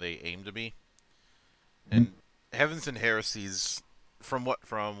aim to be. And Heavens and Heresies, from what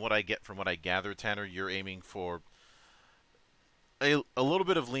I gather, Tanner, you're aiming for a little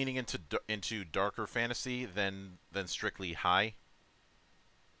bit of leaning into darker fantasy than strictly high.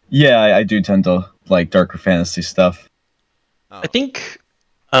 Yeah, I do tend to like darker fantasy stuff. I think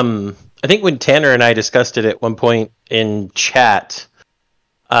when Tanner and I discussed it at one point in chat,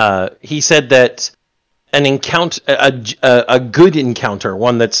 he said that an encounter, a good encounter,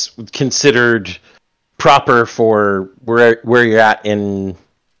 one that's considered proper for where you're at in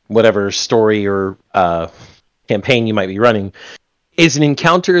whatever story or campaign you might be running, is an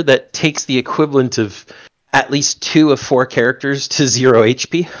encounter that takes the equivalent of at least 2 of 4 characters to 0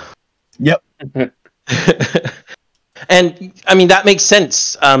 HP. Yep. And I mean, that makes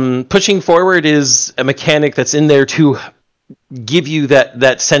sense. Pushing forward is a mechanic that's in there to give you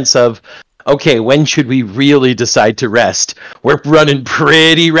that sense of, okay, when should we really decide to rest? We're running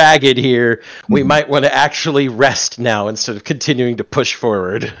pretty ragged here. We might want to actually rest now instead of continuing to push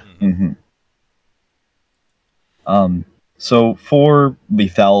forward. Mm-hmm. So for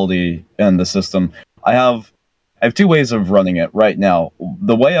lethality and the system, I have 2 ways of running it right now.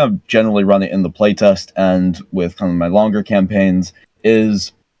 The way I generally run it in the playtest and with kind of my longer campaigns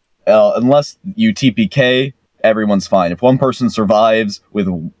is, unless you TPK, everyone's fine. If one person survives with,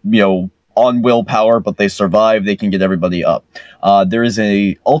 on willpower, but they survive, they can get everybody up. There is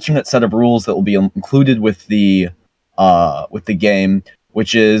a alternate set of rules that will be included with the game,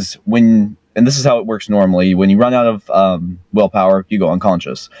 which is and this is how it works normally. When you run out of willpower, you go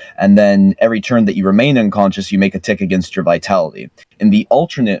unconscious. And then every turn that you remain unconscious, you make a tick against your vitality. In the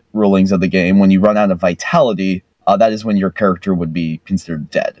alternate rulings of the game, when you run out of vitality, that is when your character would be considered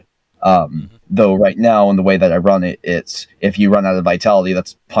dead. Though right now, in the way that I run it, it's if you run out of vitality,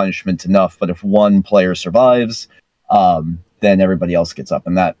 that's punishment enough. But if one player survives, then everybody else gets up.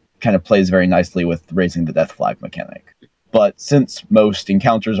 And that kind of plays very nicely with raising the death flag mechanic. But since most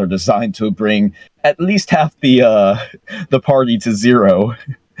encounters are designed to bring at least half the party to 0,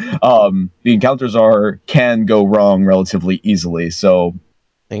 the encounters can go wrong relatively easily. So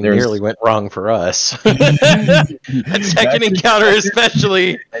they nearly went wrong for us. The second encounter,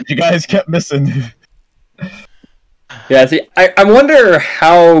 especially. And you guys kept missing. Yeah, see, I wonder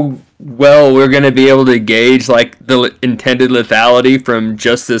how well we're going to be able to gauge like the intended lethality from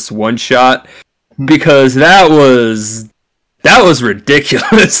just this one shot, because that was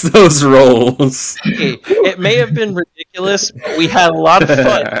ridiculous, those rolls. Okay, it may have been ridiculous, but we had a lot of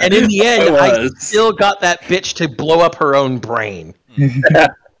fun. And in the end, I still got that bitch to blow up her own brain.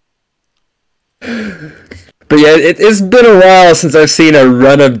 But yeah, it's been a while since I've seen a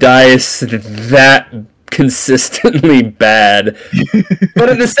run of dice that consistently bad. But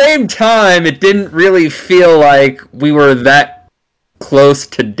at the same time, it didn't really feel like we were that close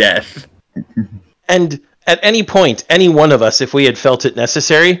to death. And at any point, any one of us, if we had felt it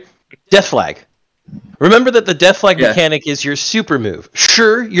necessary, death flag. Remember that the death flag mechanic is your super move.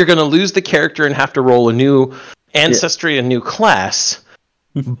 Sure, you're going to lose the character and have to roll a new ancestry, a new class,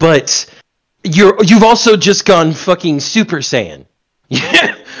 but you've also just gone fucking Super Saiyan.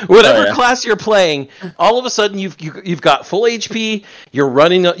 Whatever class you're playing, all of a sudden you've got full HP. You're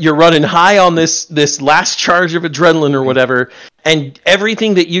running high on this last charge of adrenaline or whatever, and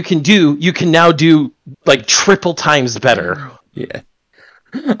everything that you can do, you can now do like triple times better. Yeah,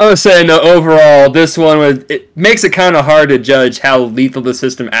 I was saying overall, this one it makes it kind of hard to judge how lethal the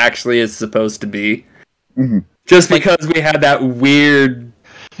system actually is supposed to be, just because we had that weird.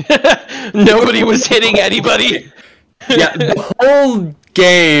 Nobody was hitting anybody. Yeah, the whole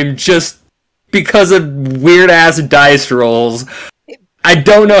game, just because of weird-ass dice rolls, I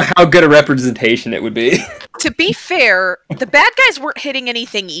don't know how good a representation it would be. To be fair, the bad guys weren't hitting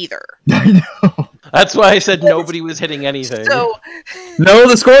anything either. I know. That's why I said nobody was hitting anything. So, no,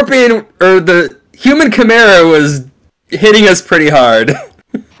 the Scorpion, or the Human Chimera was hitting us pretty hard.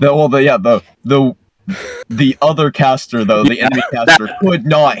 The other caster, though, the enemy caster, could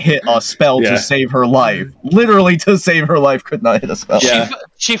not hit a spell to save her life. Literally, to save her life, could not hit a spell. Yeah.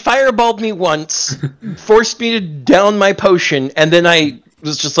 She fireballed me once, forced me to down my potion, and then I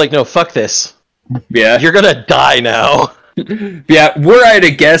was just like, no, fuck this. Yeah. You're gonna die now. Yeah, were I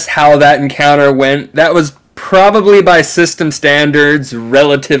to guess how that encounter went, that was probably by system standards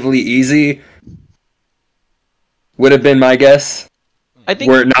relatively easy. Would have been my guess. I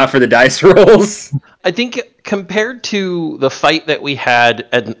think, were it not for the dice rolls. I think compared to the fight that we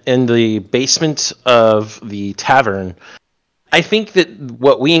had in the basement of the tavern, I think that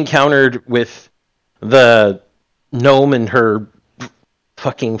what we encountered with the gnome and her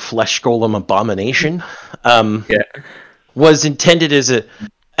fucking flesh golem abomination was intended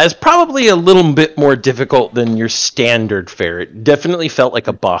as probably a little bit more difficult than your standard fare. It definitely felt like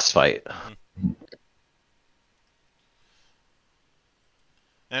a boss fight.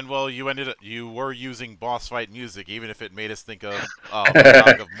 And well, you were using boss fight music, even if it made us think of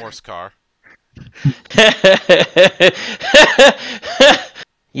Magog of Morskar.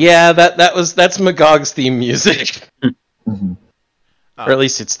 Yeah, that's Magog's theme music. Mm-hmm. Or at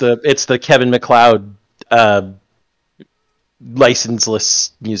least it's the Kevin MacLeod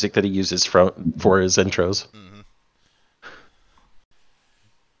licenseless music that he uses for his intros. Mm-hmm.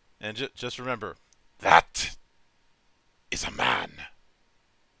 And just remember, that is a man.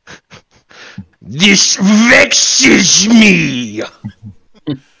 This vexes me.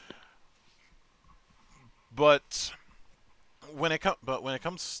 But when it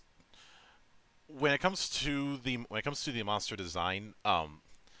comes to the monster design, I'm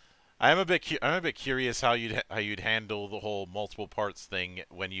a bit curious how you'd handle the whole multiple parts thing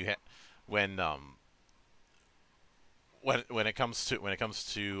when when it comes to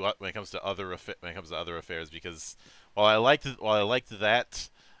other affairs, because while I liked that,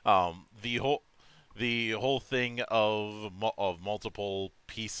 the whole thing of multiple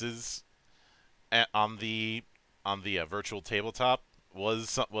pieces on the virtual tabletop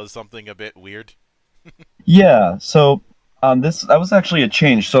was something a bit weird. Yeah, so that was actually a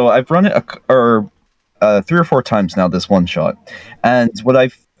change. So I've run it 3 or 4 times now, this one shot, and what I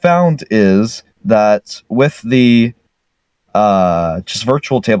found is that with the just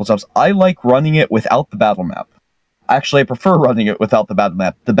virtual tabletops, I like running it without the battle map. Actually, I prefer running it without the battle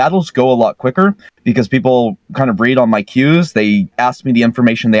map. The battles go a lot quicker because people kind of read on my cues. They ask me the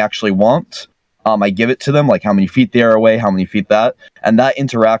information they actually want. I give it to them, like how many feet they are away, how many feet that, and that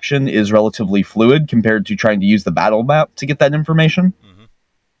interaction is relatively fluid compared to trying to use the battle map to get that information. Mm-hmm.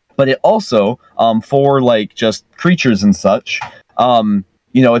 But it also, for like just creatures and such,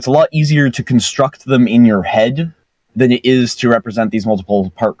 it's a lot easier to construct them in your head than it is to represent these multiple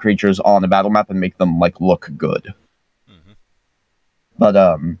part creatures on a battle map and make them like look good. Mm-hmm.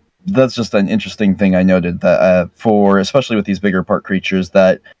 But that's just an interesting thing I noted, that for especially with these bigger part creatures,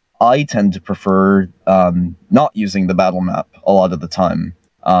 that I tend to prefer not using the battle map a lot of the time,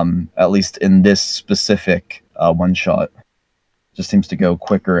 at least in this specific one shot. Just seems to go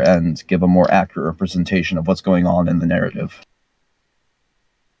quicker and give a more accurate representation of what's going on in the narrative.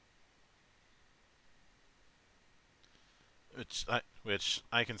 Which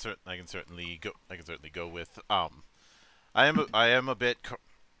I can certainly go with.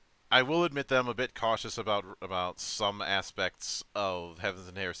 I will admit that I'm a bit cautious about some aspects of Heavens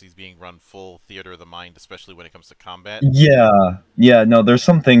and Heresies being run full theater of the mind, especially when it comes to combat. Yeah, no, there's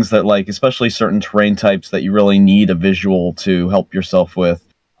some things that, like, especially certain terrain types that you really need a visual to help yourself with.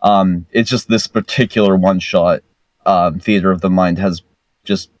 It's just this particular one-shot theater of the mind has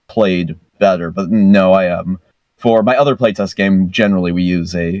just played better, but no, for my other playtest game, generally we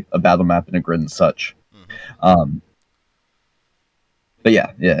use a battle map and a grid and such. Mm-hmm. But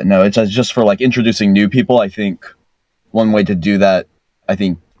yeah, no, it's just for like introducing new people. I think one way to do that, I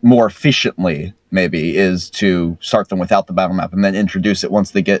think more efficiently maybe, is to start them without the battle map and then introduce it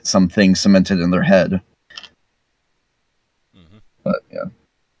once they get some things cemented in their head. Mm-hmm. But yeah.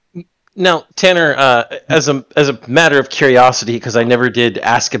 Now, Tanner, as a matter of curiosity, because I never did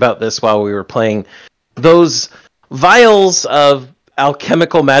ask about this while we were playing, those vials of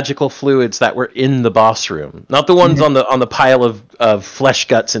alchemical magical fluids that were in the boss room, not the ones on the pile of flesh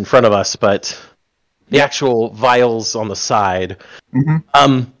guts in front of us, but the actual vials on the side.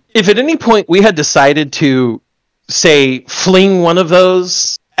 Mm-hmm. If at any point we had decided to, say, fling one of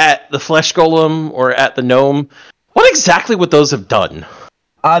those at the flesh golem or at the gnome, what exactly would those have done?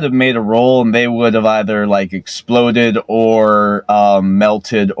 I'd have made a roll, and they would have either like exploded or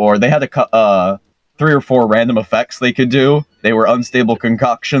melted, or they had 3 or 4 random effects they could do. They were unstable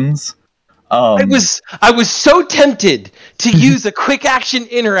concoctions. I was so tempted to use a quick action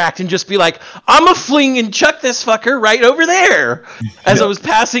interact and just be like, I'm a fling and chuck this fucker right over there. As I was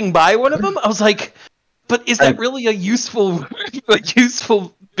passing by one of them, I was like, but is that really a useful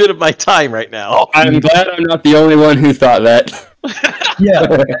bit of my time right now? I'm glad I'm not the only one who thought that. Yeah,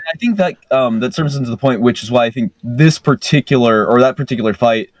 I think that that serves into the point, which is why I think that particular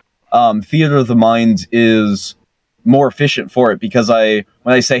fight, Theater of the Mind is more efficient for it, because when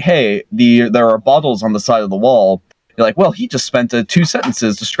I say, hey, there are bottles on the side of the wall, you're like, well, he just spent 2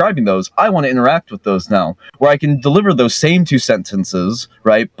 sentences describing those. I want to interact with those now. Where I can deliver those same 2 sentences,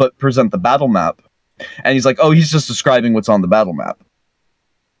 right, but present the battle map. And he's like, oh, he's just describing what's on the battle map.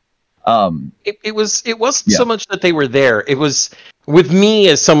 It wasn't so much that they were there. It was, with me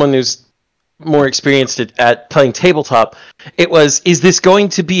as someone who's more experienced at playing tabletop, it was, is this going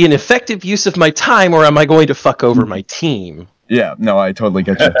to be an effective use of my time, or am I going to fuck over my team? Yeah, no, I totally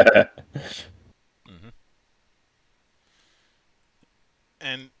get you. Mm-hmm.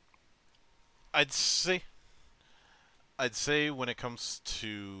 And I'd say when it comes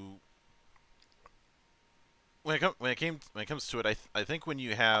to when it comes to it, I think when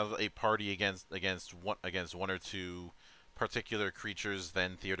you have a party against one or two particular creatures,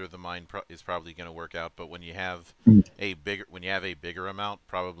 then Theater of the Mind is probably going to work out. But when you have a bigger amount,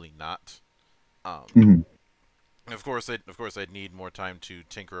 probably not. Of course, I'd need more time to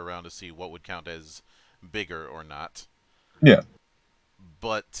tinker around to see what would count as bigger or not. Yeah.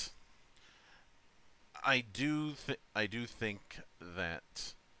 But I do think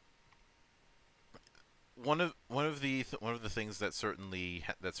that one of the things that certainly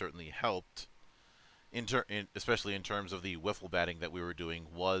helped especially in terms of the wiffle batting that we were doing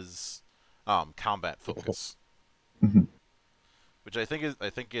was combat focus, Mhm. which I think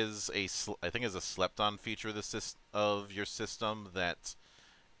is a slept on feature of your system that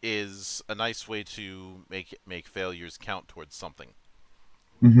is a nice way to make failures count towards something.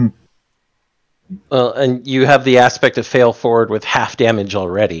 Mm-hmm. Well, and you have the aspect of fail forward with half damage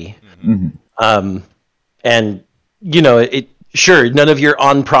already. Mm-hmm. And sure, none of your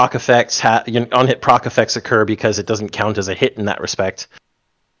on hit proc effects occur because it doesn't count as a hit in that respect.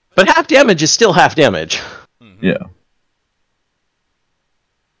 But half damage is still half damage. Mm-hmm. Yeah.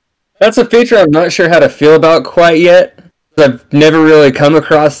 That's a feature I'm not sure how to feel about quite yet. I've never really come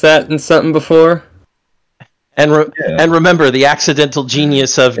across that in something before. And remember the accidental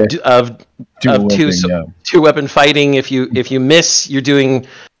genius of Dual whipping, yeah. two weapon fighting. If you miss, you're doing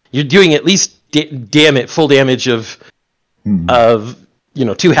at least full damage of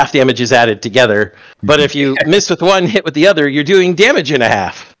two half damages added together. But if you miss with one, hit with the other, you're doing damage and a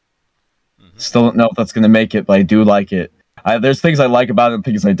half. Still don't know if that's going to make it, but I do like it. There's things I like about it and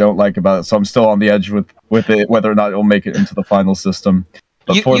things I don't like about it, so I'm still on the edge with it, whether or not it'll make it into the final system.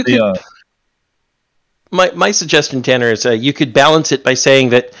 But my suggestion, Tanner, is you could balance it by saying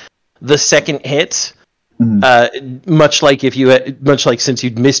that the second hit, much like since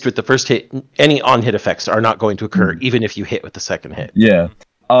you'd missed with the first hit, any on-hit effects are not going to occur, even if you hit with the second hit. Yeah,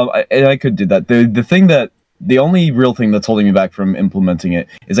 I could do that. The only real thing that's holding me back from implementing it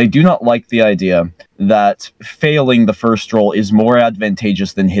is I do not like the idea that failing the first roll is more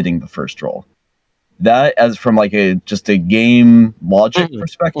advantageous than hitting the first roll. That, as from like just a game logic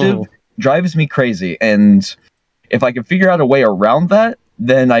perspective, drives me crazy. And if I can figure out a way around that,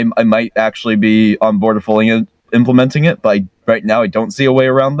 then I might actually be on board of fully implementing it. But right now, I don't see a way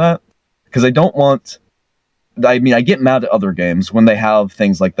around that because I don't want. I mean, I get mad at other games when they have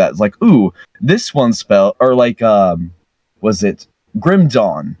things like that. It's like, ooh, this one spell, or like, was it Grim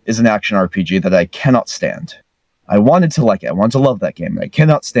Dawn is an action RPG that I cannot stand. I wanted to like it. I wanted to love that game. I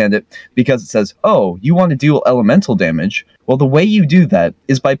cannot stand it because it says, oh, you want to deal elemental damage? Well, the way you do that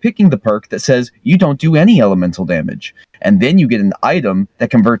is by picking the perk that says you don't do any elemental damage. And then you get an item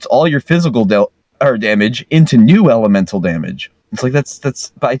that converts all your physical damage into new elemental damage. It's like,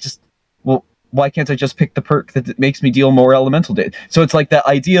 but why can't I just pick the perk that makes me deal more elemental damage? So it's like that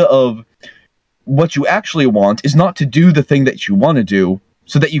idea of what you actually want is not to do the thing that you want to do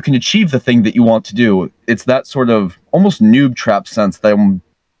so that you can achieve the thing that you want to do. It's that sort of almost noob trap sense that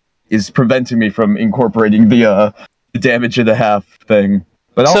is preventing me from incorporating the damage and a half thing.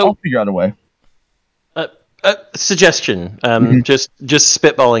 But I'll figure out a way. Suggestion, just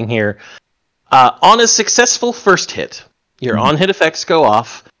spitballing here. On a successful first hit, your on-hit effects go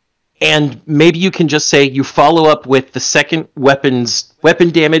off, and maybe you can just say you follow up with the second weapon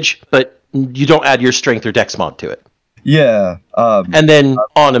damage, but you don't add your strength or dex mod to it. Yeah. And then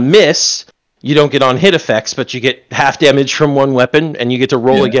on a miss, you don't get on hit effects, but you get half damage from one weapon, and you get to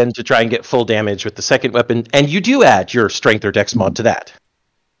roll again to try and get full damage with the second weapon, and you do add your strength or dex mod to that.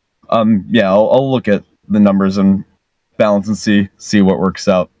 Yeah, I'll look at the numbers and balance and see what works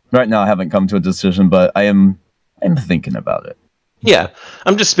out. Right now, I haven't come to a decision, but I'm thinking about it. Yeah,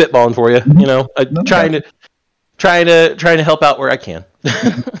 I'm just spitballing for you. You know, trying to help out where I can.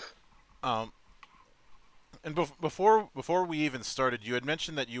 And before we even started, you had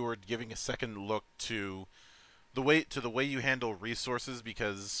mentioned that you were giving a second look to the way you handle resources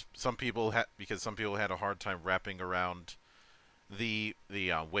because some people had a hard time wrapping around the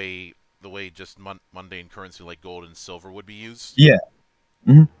way just mundane currency like gold and silver would be used. Yeah.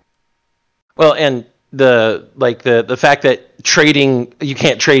 Mm-hmm. Well, and the fact that trading, you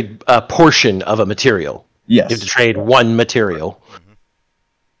can't trade a portion of a material. Yes. You have to trade one material. Mm-hmm.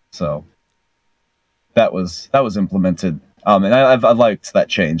 So that was implemented, and I've liked that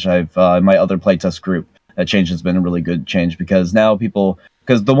change. I've in my other playtest group, that change has been a really good change because now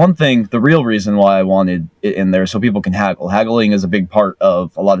because the real reason why I wanted it in there so people can haggle. Haggling is a big part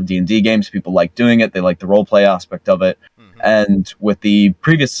of a lot of D&D games. People like doing it. They like the roleplay aspect of it. Mm-hmm. And with the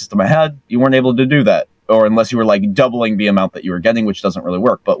previous system I had, you weren't able to do that, or unless you were like doubling the amount that you were getting, which doesn't really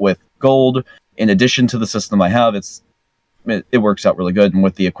work. But with gold, in addition to the system I have, it works out really good. And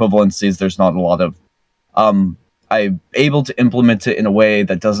with the equivalencies, there's not a lot of I'm able to implement it in a way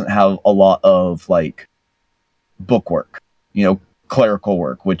that doesn't have a lot of like bookwork, clerical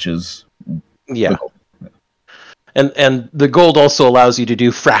work, which is and the gold also allows you to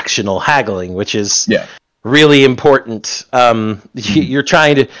do fractional haggling, which is really important. You're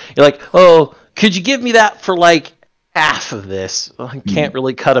trying to. You're like, oh, could you give me that for like half of this? Well, I can't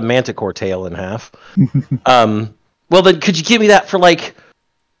really cut a manticore tail in half. Well, then could you give me that for like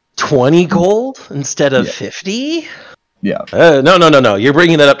 20 gold instead of 50? Yeah. No. You're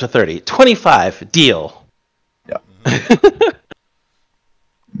bringing that up to 30. 25. Deal. Yeah.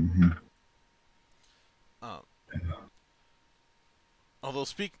 Although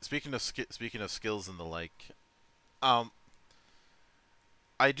speaking of skills and the like, I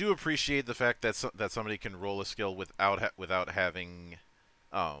do appreciate the fact that that somebody can roll a skill without having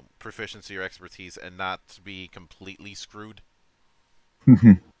proficiency or expertise and not be completely screwed.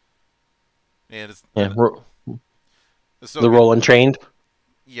 And it's the roll untrained.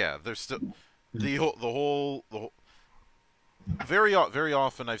 Yeah, there's still the whole very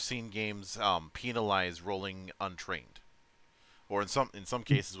often I've seen games penalize rolling untrained, or in some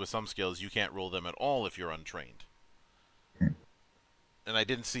cases with some skills you can't roll them at all if you're untrained. And I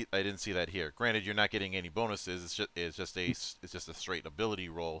didn't see that here. Granted, you're not getting any bonuses. It's just a straight ability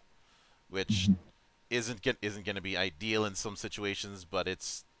roll, which isn't going to be ideal in some situations, but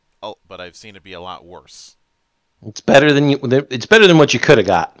I've seen it be a lot worse. It's better than what you could have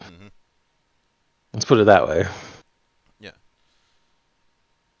got. Let's put it that way. Yeah.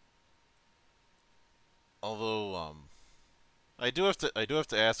 Although I do have to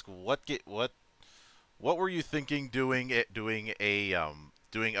ask, what were you thinking doing a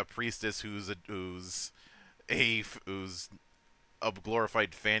priestess who's a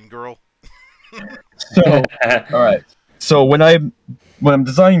glorified fangirl? So, all right. So when I'm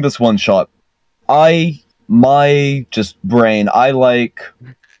designing this one shot, my brain, I like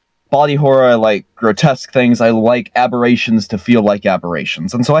body horror, I like grotesque things, I like aberrations to feel like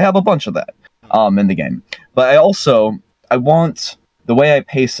aberrations, and so I have a bunch of that in the game. But I want the way I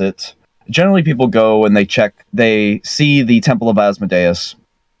pace it. Generally, people go and they see the Temple of Asmodeus,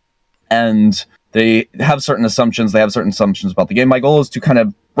 and they have certain assumptions. They have certain assumptions about the game. My goal is to kind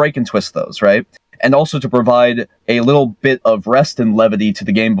of break and twist those, right? And also to provide a little bit of rest and levity to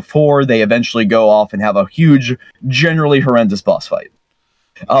the game before they eventually go off and have a huge, generally horrendous boss fight.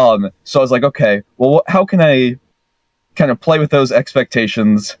 So I was like, okay, well, how can I kind of play with those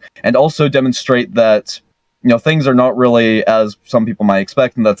expectations and also demonstrate that, things are not really as some people might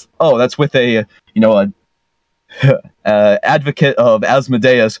expect, and that's with a advocate of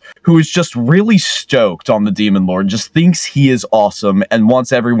Asmodeus who is just really stoked on the Demon Lord, just thinks he is awesome and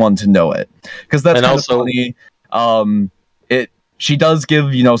wants everyone to know it. Because that's kind of funny. She does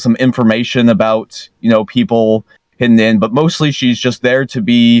give, some information about, people hidden in, but mostly she's just there to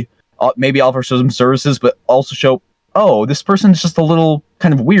be, maybe offer some services, but also show, oh, this person's just a little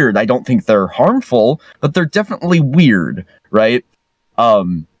kind of weird. I don't think they're harmful, but they're definitely weird, right?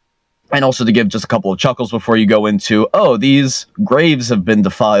 And also to give just a couple of chuckles before you go into, oh, these graves have been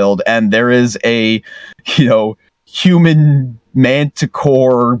defiled, and there is a, human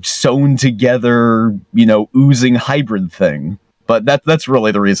manticore sewn together, oozing hybrid thing. But that's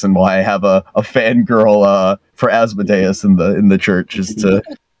really the reason why I have a fangirl for Asmodeus in the church, is to.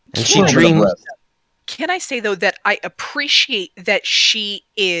 And she dreams. Can I say though that I appreciate that she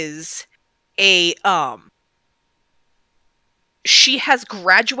is a she has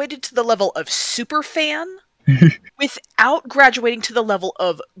graduated to the level of super fan without graduating to the level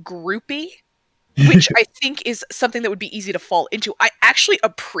of groupie, which I think is something that would be easy to fall into. I actually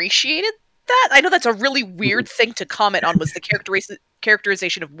appreciated that. I know that's a really weird thing to comment on, was the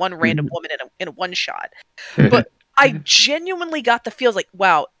characterization of one random woman in a one shot. But I genuinely got the feels like,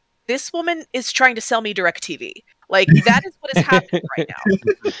 wow, this woman is trying to sell me DirecTV. Like, that is what is happening right now.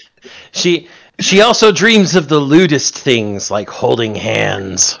 She also dreams of the lewdest things, like holding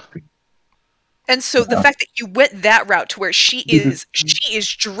hands. And so the fact that you went that route to where she is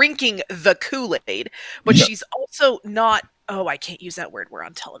drinking the Kool-Aid, but she's also not. Oh, I can't use that word. We're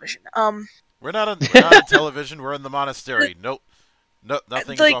on television. We're not on television. We're in the monastery. Nope.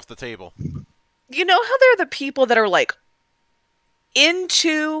 Nothing is off the table. You know how there are the people that are like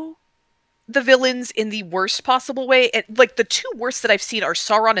into the villains in the worst possible way, and like the two worst that I've seen are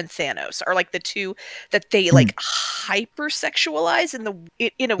Sauron and Thanos, are like the two that they like hypersexualize in a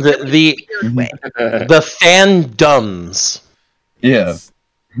really weird way. The fandoms. Yeah.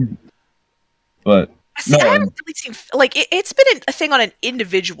 But See, I haven't really seen like it's been a thing on an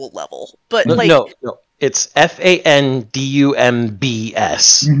individual level, but no, it's FANDUMBS.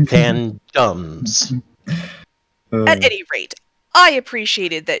 Fandoms. At any rate, I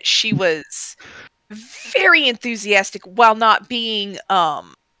appreciated that she was very enthusiastic while not being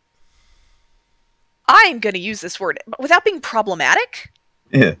I'm going to use this word without being problematic.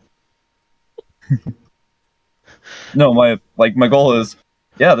 Yeah. No, my goal is,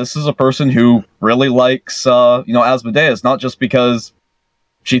 yeah, this is a person who really likes Asmodeus, not just because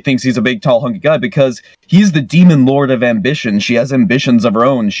she thinks he's a big, tall, hunky guy, because he's the demon lord of ambition. She has ambitions of her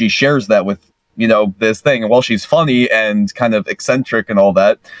own. She shares that with this thing. And while she's funny and kind of eccentric and all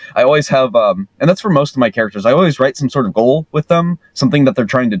that, I always have and that's for most of my characters. I always write some sort of goal with them, something that they're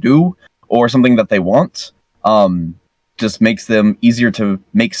trying to do or something that they want. Just makes them easier to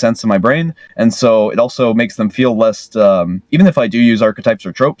make sense in my brain, and so it also makes them feel less, even if I do use archetypes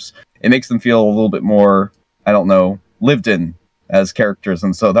or tropes, it makes them feel a little bit more, I don't know, lived in as characters.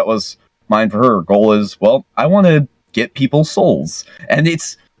 And so that was mine for her. Her goal is, well, I want to get people's souls, and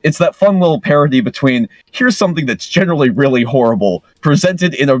it's that fun little parody between, here's something that's generally really horrible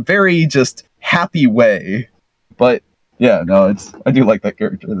presented in a very just happy way. But yeah, no, I do like that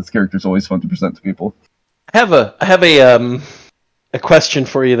character. This character's always fun to present to people. I have a question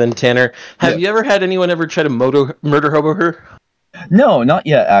for you then, Tanner. Have you ever had anyone ever try to murder hobo her? No, not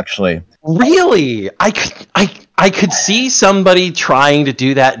yet, actually. Really? I could see somebody trying to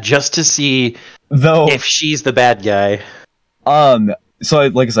do that just to see if she's the bad guy. So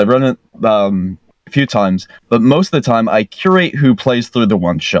like I said, I've run it a few times, but most of the time I curate who plays through the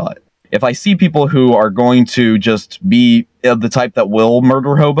one shot. If I see people who are going to just be of the type that will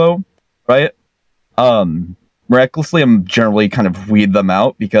murder hobo, right? Recklessly, I'm generally kind of weed them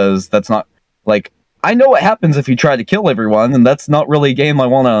out, because that's not, like, I know what happens if you try to kill everyone, and that's not really a game I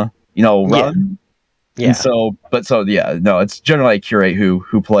want to, run. Yeah. And so it's generally I curate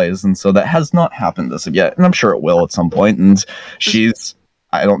who plays, and so that has not happened as of yet, and I'm sure it will at some point. And she's,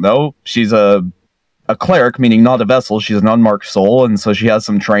 I don't know, she's a cleric, meaning not a vessel. She's an unmarked soul, and so she has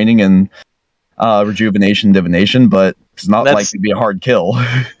some training in rejuvenation, divination, but it's not likely to be a hard kill.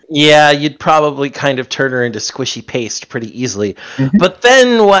 Yeah, you'd probably kind of turn her into squishy paste pretty easily. Mm-hmm. But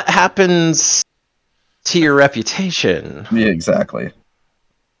then what happens to your reputation? Yeah, exactly.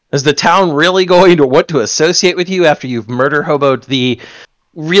 Is the town really going to want to associate with you after you've murder hoboed the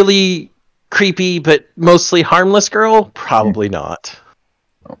really creepy but mostly harmless girl? Probably not.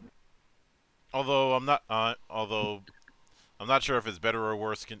 Although I'm not sure if it's better or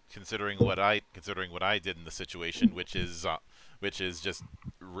worse considering what I did in the situation, which is just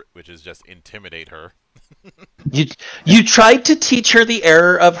intimidate her. You tried to teach her the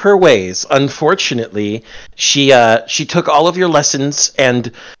error of her ways. Unfortunately, she took all of your lessons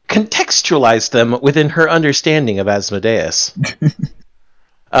and contextualized them within her understanding of Asmodeus.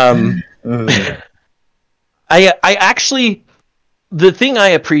 I actually, the thing I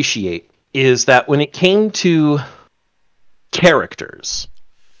appreciate is that when it came to characters,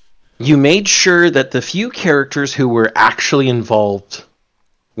 you made sure that the few characters who were actually involved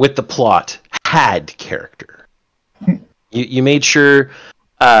with the plot had character. You made sure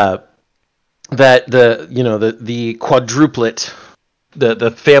that the quadruplet,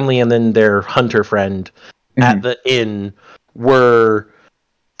 the family and then their hunter friend at the inn were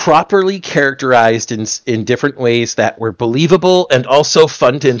properly characterized in different ways that were believable and also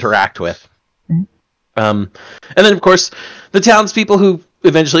fun to interact with. And then, of course, the townspeople who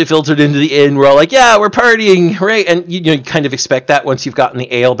eventually filtered into the inn were all like, "Yeah, we're partying, right?" And you kind of expect that once you've gotten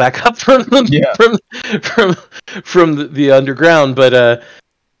the ale back up from the underground. But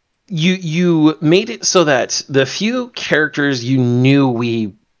you made it so that the few characters you knew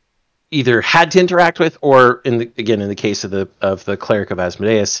we either had to interact with, or in the case of the cleric of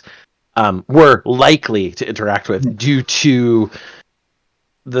Asmodeus, were likely to interact with due to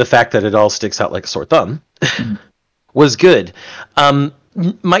the fact that it all sticks out like a sore thumb, was good.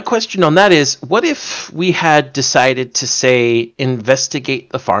 My question on that is, what if we had decided to, say,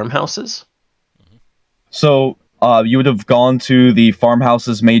 investigate the farmhouses? So you would have gone to the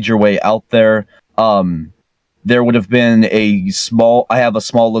farmhouses, made your way out there. There would have been I have a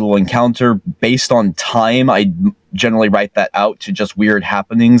small little encounter based on time. I generally write that out to just weird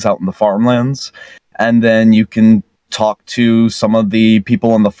happenings out in the farmlands. And then you can talk to some of the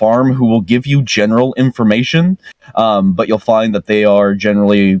people on the farm who will give you general information, but you'll find that they are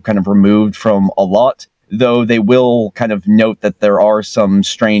generally kind of removed from a lot, though they will kind of note that there are some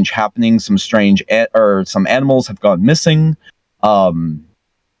strange happenings, some animals have gone missing, and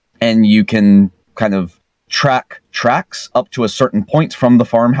you can kind of track tracks up to a certain point from the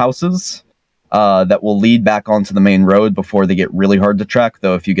farmhouses that will lead back onto the main road before they get really hard to track,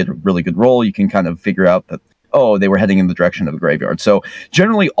 though if you get a really good roll, you can kind of figure out that they were heading in the direction of the graveyard. So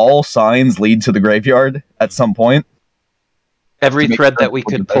generally all signs lead to the graveyard at some point. Every thread that we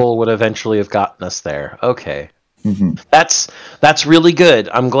could pull would eventually have gotten us there. Okay. Mm-hmm. That's really good.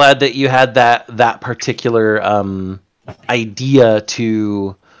 I'm glad that you had that particular idea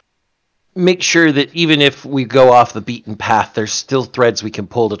to make sure that even if we go off the beaten path, there's still threads we can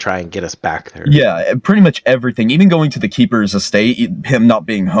pull to try and get us back there. Yeah, pretty much everything. Even going to the keeper's estate, him not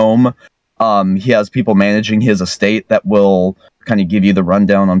being home, he has people managing his estate that will kind of give you the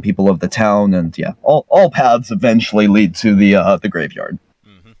rundown on people of the town, and yeah, all paths eventually lead to the graveyard.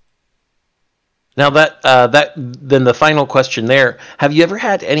 Mm-hmm. Now then the final question there: have you ever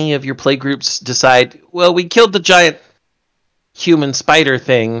had any of your playgroups decide, well, we killed the giant human spider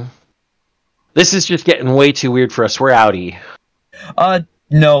thing, this is just getting way too weird for us, we're outie?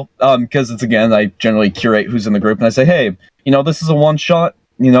 No, because it's, again, I generally curate who's in the group, and I say, hey, this is a one-shot.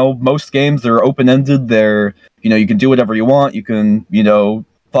 Most games, they're open-ended, they're, you can do whatever you want, you can,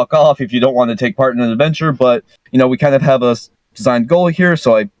 fuck off if you don't want to take part in an adventure, but, we kind of have a designed goal here,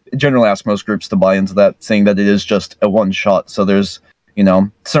 so I generally ask most groups to buy into that, saying that it is just a one-shot, so there's,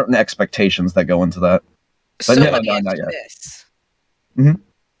 certain expectations that go into that. But So no, let me not ask yet. you this. Mhm.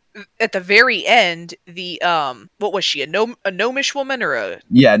 At the very end, the what was she, a gnomish woman or a?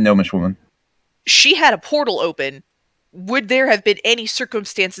 Yeah, gnomish woman. She had a portal open. Would there have been any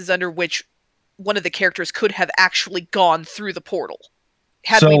circumstances under which one of the characters could have actually gone through the portal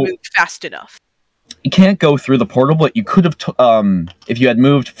had we moved fast enough? You can't go through the portal, but you could have, if you had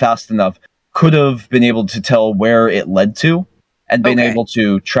moved fast enough, could have been able to tell where it led to, and been able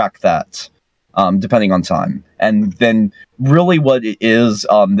to track that, depending on time. And then, really, what it is,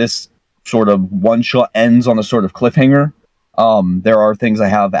 this sort of one-shot ends on a sort of cliffhanger. There are things I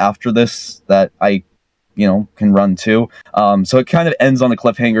have after this that I, can run too. So it kind of ends on a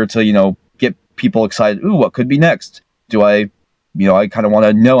cliffhanger to, get people excited. Ooh, what could be next? Do I kind of want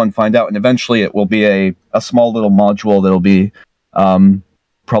to know and find out, and eventually it will be a small little module that'll be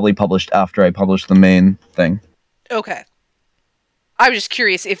probably published after I publish the main thing. Okay. I was just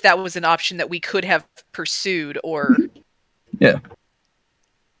curious if that was an option that we could have pursued, or... Yeah.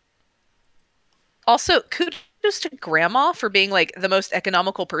 Also, kudos to Grandma for being, like, the most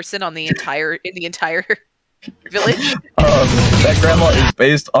economical person in the entire village. That grandma is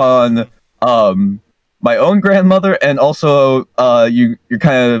based on my own grandmother, and also you're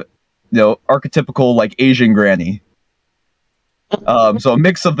kind of archetypical like Asian granny. So a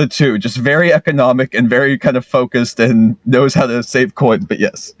mix of the two, just very economic and very kind of focused and knows how to save coins. But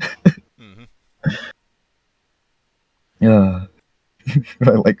yes, yeah,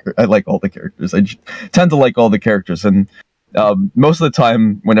 I like all the characters. I tend to like all the characters, and most of the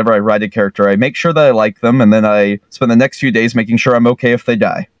time, whenever I write a character, I make sure that I like them, and then I spend the next few days making sure I'm okay if they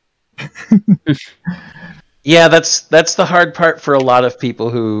die. Yeah, that's the hard part for a lot of people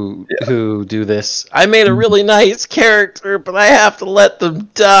who do this. I made a really nice character, but I have to let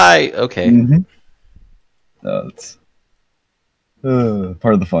them die. Okay. Mm-hmm. No, it's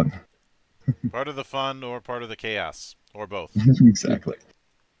part of the fun. Part of the fun, or part of the chaos, or both. Exactly.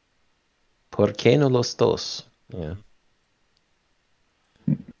 ¿Por qué no los dos? Yeah.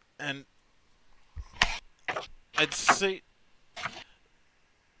 And I'd say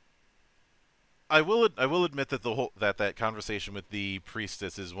I will admit that that conversation with the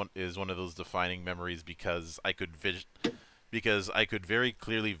priestess is one of those defining memories, because I could very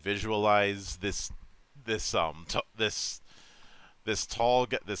clearly visualize this tall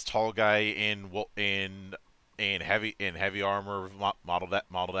guy in heavy armor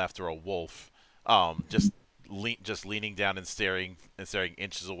modeled after a wolf, just leaning down and staring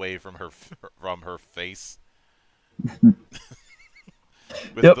inches away from her face.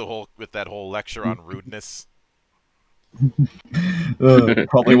 With that whole lecture on rudeness.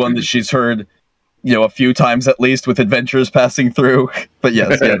 Probably one that she's heard, a few times at least, with adventures passing through. But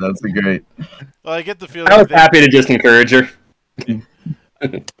yes, yeah, that's great. Well, I get the feeling I was happy to just encourage her.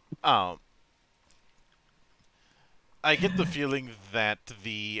 I get the feeling that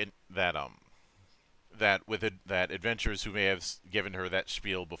that adventurers who may have given her that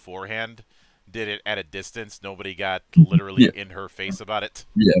spiel beforehand did it at a distance. Nobody got literally in her face about it.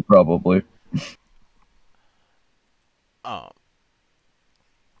 Yeah, probably. And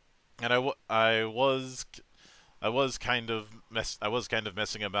I was kind of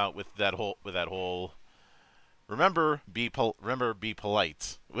messing about with that whole. Remember, be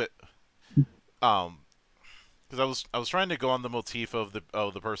polite. Because I was trying to go on the motif of the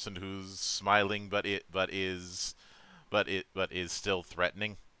person who's smiling, but is still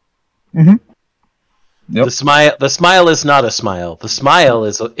threatening. Mm-hmm. Yep. The smile is not a smile. The smile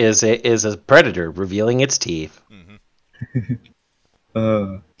is a predator revealing its teeth. Mm-hmm.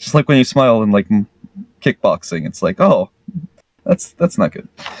 Just like when you smile in like kickboxing, it's like, oh, that's not good.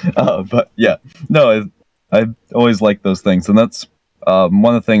 But yeah, no, I always like those things, and that's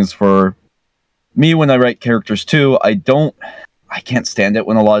one of the things for me when I write characters too. I can't stand it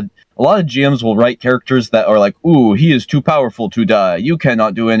when a lot a lot of GMs will write characters that are like, ooh, he is too powerful to die. You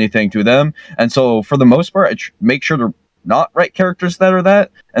cannot do anything to them. And so for the most part, make sure to not write characters that are that.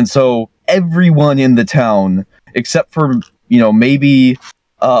 And so everyone in the town, except for, maybe,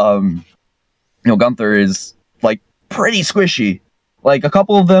 Gunther is like pretty squishy. Like a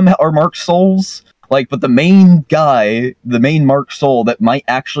couple of them are marked souls. Like, but the main guy, the main marked soul that might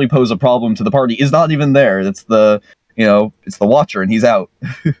actually pose a problem to the party is not even there. It's the, it's the Watcher, and he's out.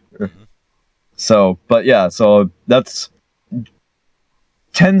 So, but yeah, so that's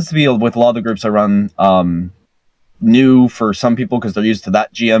tends to be with a lot of the groups I run, new for some people because they're used to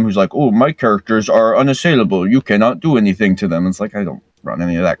that GM who's like, oh, my characters are unassailable. You cannot do anything to them. It's like, I don't run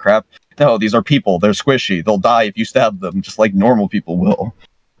any of that crap. No, these are people. They're squishy. They'll die if you stab them, just like normal people will.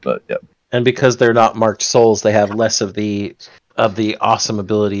 But yeah. And because they're not marked souls, they have less of the awesome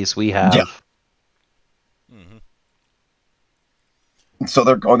abilities we have. Yeah. So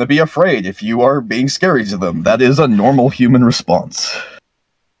they're going to be afraid if you are being scary to them. That is a normal human response.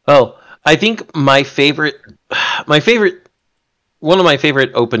 Oh, I think one of my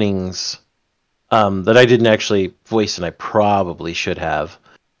favorite openings that I didn't actually voice, and I probably should have,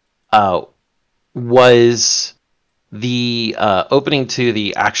 was the opening to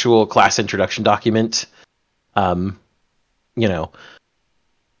the actual class introduction document. Well,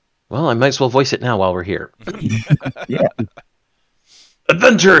 I might as well voice it now while we're here. Yeah.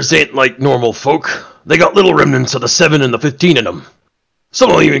 Adventurers ain't like normal folk. They got little remnants of the 7 and the 15 in them. Some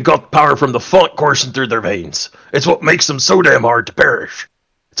of them even got power from the font coursing through their veins. It's what makes them so damn hard to perish.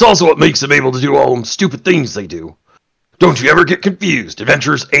 It's also what makes them able to do all them stupid things they do. Don't you ever get confused.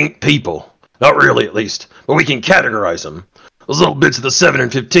 Adventurers ain't people. Not really, at least. But we can categorize them. Those little bits of the 7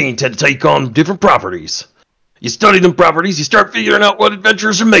 and 15 tend to take on different properties. You study them properties, you start figuring out what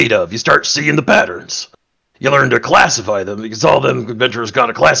adventurers are made of. You start seeing the patterns. You learn to classify them, because all them adventurers got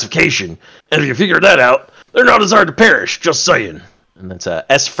a classification. And if you figure that out, they're not as hard to perish, just saying. And that's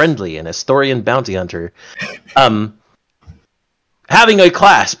S-Friendly, an Astorian bounty hunter. Having a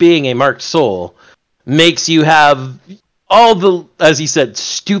class, being a marked soul, makes you have all the, as he said,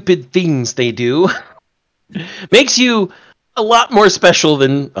 stupid things they do. Makes you a lot more special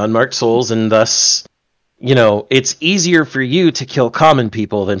than unmarked souls, and thus, it's easier for you to kill common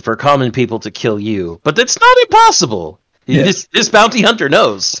people than for common people to kill you. But that's not impossible. Yeah. This bounty hunter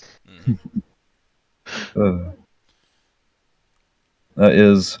knows. That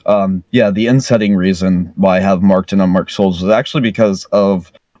is, the in-setting reason why I have marked and unmarked souls was actually because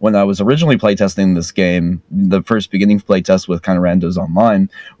of when I was originally playtesting this game, the first beginning playtest with kind of randos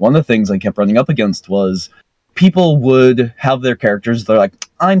online, one of the things I kept running up against was people would have their characters, they're like,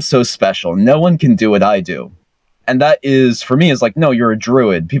 I'm so special, no one can do what I do. And that is, for me, is like, no, you're a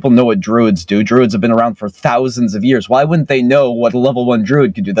druid. People know what druids do. Druids have been around for thousands of years. Why wouldn't they know what a level 1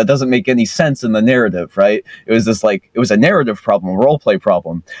 druid could do? That doesn't make any sense in the narrative, right? It was just like, it was a narrative problem, a roleplay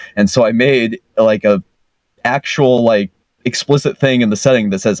problem. And so I made like a actual like explicit thing in the setting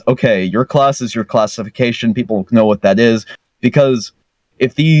that says, okay, your class is your classification. People know what that is. Because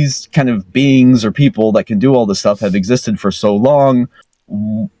if these kind of beings or people that can do all this stuff have existed for so long,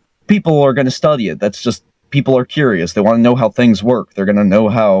 people are going to study it. That's just, people are curious. They want to know how things work. They're going to know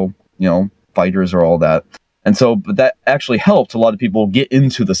how, fighters or all that. And so, but that actually helped a lot of people get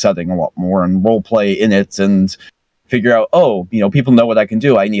into the setting a lot more and role play in it and figure out, oh, people know what I can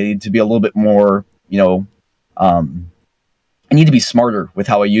do. I need to be a little bit more, I need to be smarter with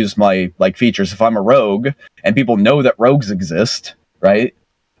how I use my features. If I'm a rogue and people know that rogues exist, right?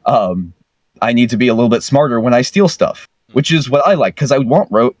 I need to be a little bit smarter when I steal stuff, which is what I like, because I want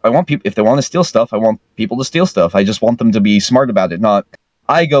people, if they want to steal stuff, I want people to steal stuff. I just want them to be smart about it, not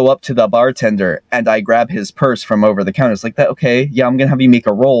I go up to the bartender and I grab his purse from over the counter. It's like that, okay, yeah, I'm gonna have you make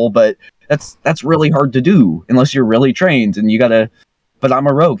a roll, but that's really hard to do unless you're really trained and you gotta, but I'm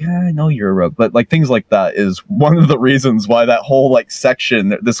a rogue. I know you're a rogue, but like things like that is one of the reasons why that whole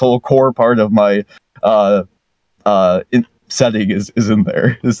section, this whole core part of my setting is in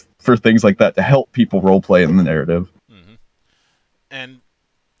there, is for things like that to help people roleplay in the narrative. And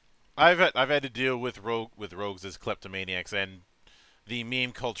I've had to deal with rogues as kleptomaniacs, and the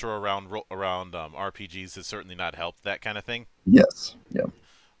meme culture around RPGs has certainly not helped that kind of thing. Yes, yeah.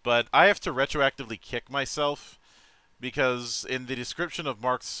 But I have to retroactively kick myself because in the description of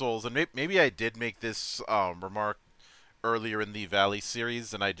Marked Souls, and maybe I did make this remark earlier in the Valley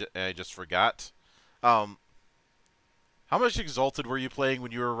series, and I just forgot. How much Exalted were you playing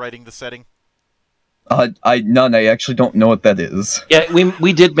when you were writing the setting? None. I actually don't know what that is. Yeah,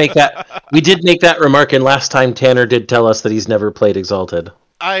 we did make that remark, and last time Tanner did tell us that he's never played Exalted.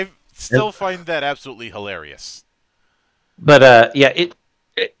 I still find that absolutely hilarious. But yeah,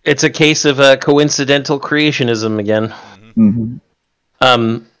 It's a case of coincidental creationism again. Mhm.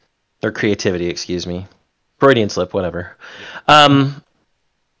 Or creativity, excuse me. Freudian slip, whatever.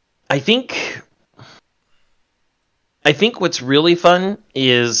 I think what's really fun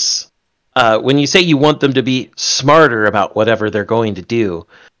is when you say you want them to be smarter about whatever they're going to do.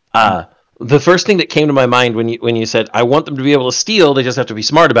 The first thing that came to my mind when you said I want them to be able to steal, they just have to be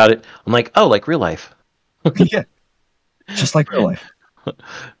smart about it. I'm like, oh, like real life. Yeah, just like real life.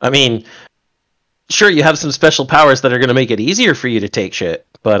 I mean, sure, you have some special powers that are going to make it easier for you to take shit,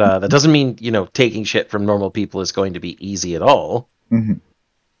 but that doesn't mean taking shit from normal people is going to be easy at all. Mm-hmm.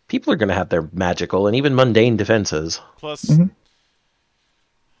 People are going to have their magical and even mundane defenses. Plus,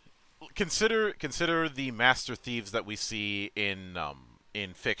 consider the master thieves that we see in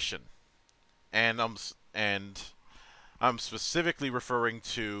fiction, and I'm specifically referring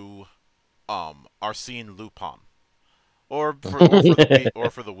to Arsène Lupin, or for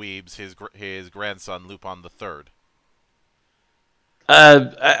the weebs, his grandson Lupin the Third.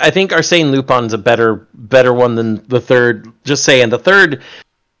 I think Arsène Lupin's a better one than the Third. Just saying, the Third.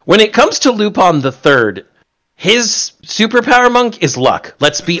 When it comes to Lupin the Third, his superpower monk is luck.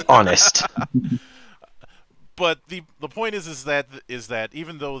 Let's be honest. But the point is that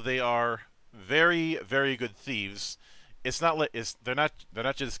even though they are very, very good thieves, they're not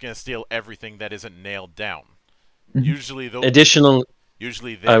just gonna steal everything that isn't nailed down. Usually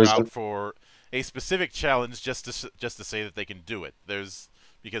they're out for a specific challenge just to say that they can do it.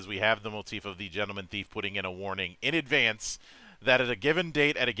 Because we have the motif of the gentleman thief putting in a warning in advance that at a given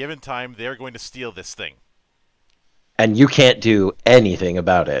date, at a given time, they're going to steal this thing. And you can't do anything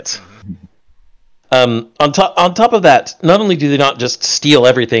about it. On top of that, not only do they not just steal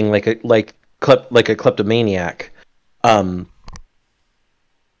everything like a kleptomaniac,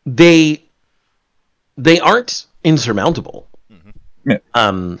 they aren't insurmountable. Yeah.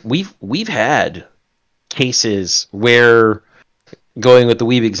 We've had cases where, going with the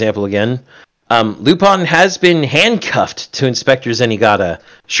weeb example again, Lupin has been handcuffed to Inspector Zenigata.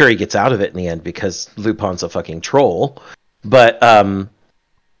 Sure, he gets out of it in the end because Lupin's a fucking troll. But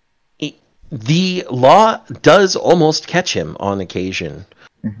the law does almost catch him on occasion.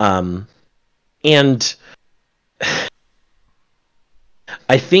 And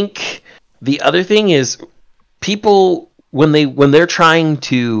I think the other thing is people, when they're trying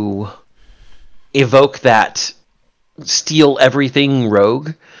to evoke that steal everything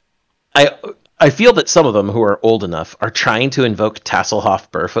rogue, I feel that some of them who are old enough are trying to invoke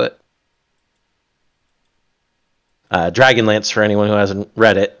Tasselhoff Barefoot. Dragonlance for anyone who hasn't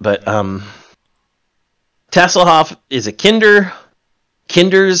read it, but Tasselhoff is a Kinder.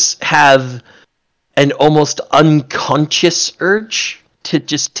 Kinders have an almost unconscious urge to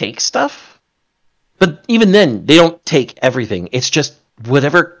just take stuff. But even then, they don't take everything. It's just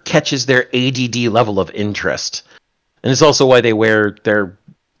whatever catches their ADD level of interest. And it's also why they wear their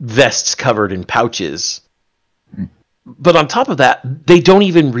vests covered in pouches. But on top of that, they don't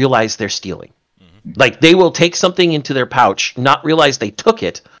even realize they're stealing. Like, they will take something into their pouch, not realize they took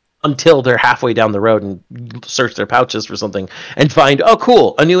it until they're halfway down the road and search their pouches for something and find, oh,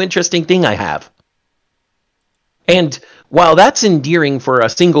 cool, a new interesting thing I have. And while that's endearing for a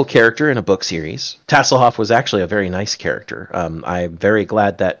single character in a book series, Tasselhoff was actually a very nice character. I'm very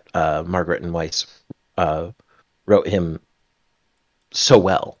glad that Margaret and Weiss wrote him so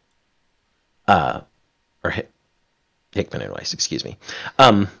well. Or Hickman and Weiss, excuse me.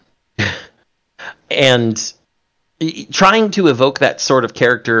 And trying to evoke that sort of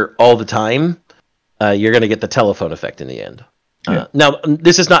character all the time, you're going to get the telephone effect in the end. Yeah. Now,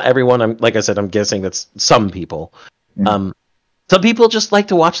 this is not everyone. Like I said, I'm guessing that's some people. Some people just like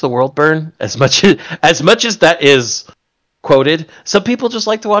to watch the world burn. As much as that is quoted, some people just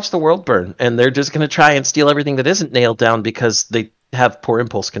like to watch the world burn, and they're just going to try and steal everything that isn't nailed down because they have poor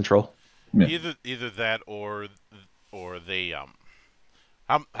impulse control. Yeah. Either that or they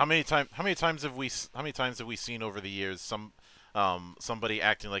how many times have we seen over the years somebody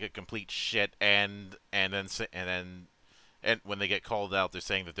acting like a complete shit and when they get called out, they're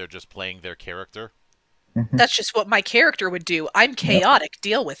saying that they're just playing their character. That's just what my character would do. I'm chaotic. Yep.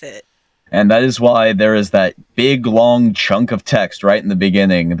 Deal with it. And that is why there is that big, long chunk of text right in the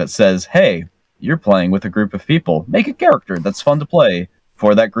beginning that says, hey, you're playing with a group of people. Make a character that's fun to play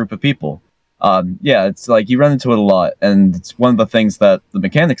for that group of people. Yeah, it's like you run into it a lot, and it's one of the things that the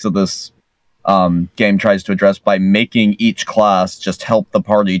mechanics of this game tries to address by making each class just help the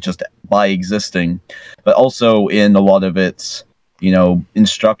party just by existing. But also in a lot of its,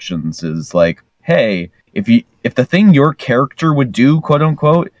 instructions is like, hey, if the thing your character would do, quote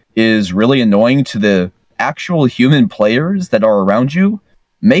unquote, is really annoying to the actual human players that are around you,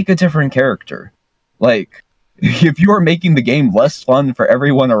 make a different character. Like, if you are making the game less fun for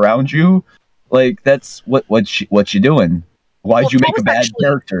everyone around you, like, that's what you doing. Why'd you make a bad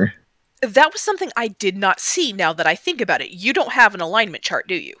character? That was something I did not see now that I think about it. You don't have an alignment chart,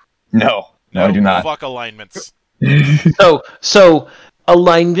 do you? No, I do not. Fuck alignments. So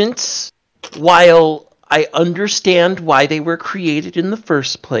alignments, while I understand why they were created in the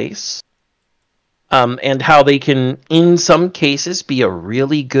first place, and how they can, in some cases, be a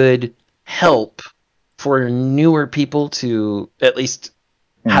really good help for newer people to at least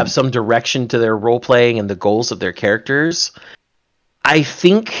have some direction to their role-playing and the goals of their characters, I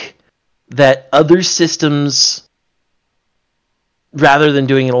think that other systems, rather than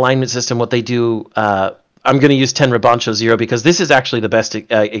doing an alignment system, what they do, I'm going to use Tenra Bancho Zero because this is actually the best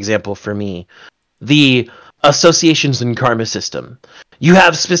example for me. The associations and karma system. You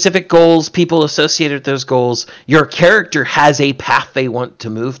have specific goals, people associated with those goals. Your character has a path they want to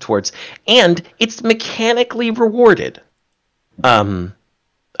move towards, and it's mechanically rewarded. And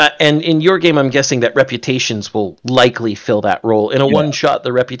in your game, I'm guessing that reputations will likely fill that role. In a one-shot,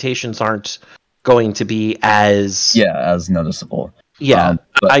 the reputations aren't going to be as noticeable. Yeah,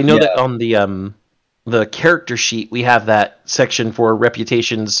 I know that on the character sheet, we have that section for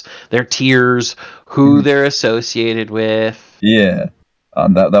reputations, their tiers, who they're associated with. Yeah,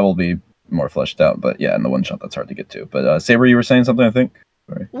 that will be more fleshed out. But yeah, in the one-shot, that's hard to get to. But Saber, you were saying something, I think?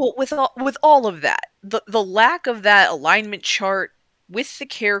 Sorry. Well, with all of that, the lack of that alignment chart with the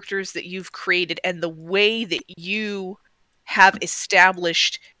characters that you've created and the way that you have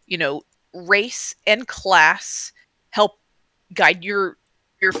established, race and class help guide your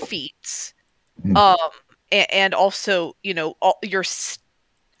feats, and also, your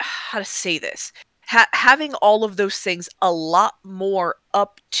how to say this, having all of those things a lot more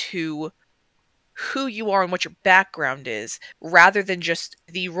up to who you are and what your background is, rather than just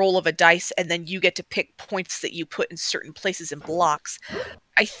the roll of a dice and then you get to pick points that you put in certain places and blocks.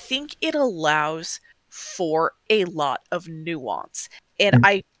 I think it allows for a lot of nuance. And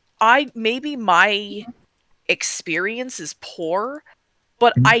I maybe my experience is poor,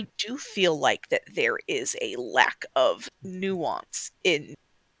 but I do feel like that there is a lack of nuance in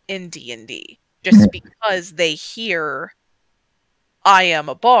D&D. Just because they hear, I am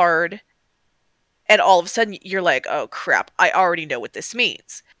a bard, and all of a sudden you're like, oh crap, I already know what this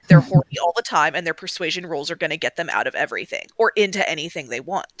means. They're horny all the time, and their persuasion rolls are going to get them out of everything, or into anything they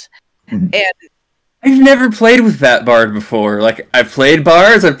want. And I've never played with that bard before. Like, I've played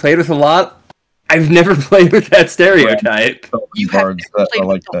bards, I've played with a lot. I've never played with that stereotype. You have never played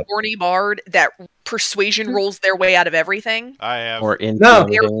with the horny bard that persuasion rolls their way out of everything? I have. Or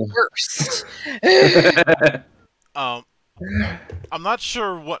they're worst. I'm not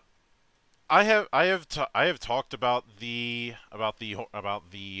sure what I have talked about the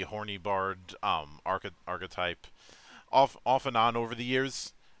horny bard archetype off and on over the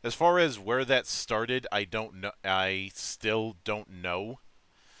years. As far as where that started, I don't know. I still don't know.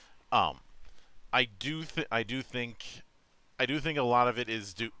 I do think a lot of it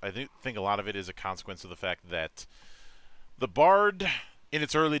is a consequence of the fact that the bard in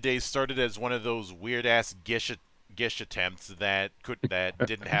its early days started as one of those weird ass gish attempts that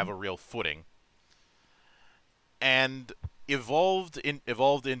didn't have a real footing, and evolved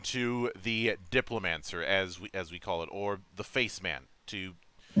into the diplomancer, as we call it, or the face man, to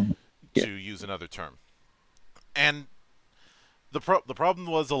use another term. And the problem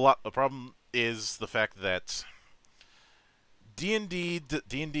is the fact that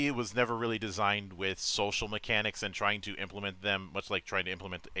D&D was never really designed with social mechanics, and trying to implement them, much like trying to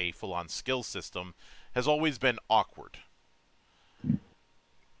implement a full-on skill system, has always been awkward.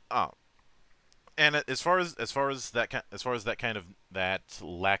 And as far as that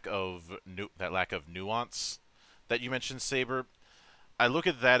lack of nuance that you mentioned, Saber, I look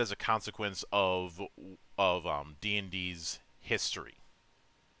at that as a consequence of D&D's history.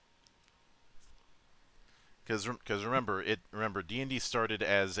 Because remember, D&D started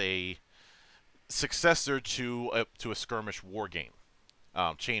as a successor to a skirmish war game,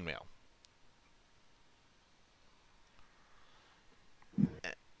 Chainmail.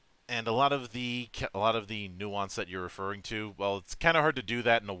 And a lot of the nuance that you're referring to, well, it's kind of hard to do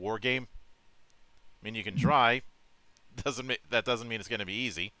that in a war game. I mean, you can try. That doesn't mean it's going to be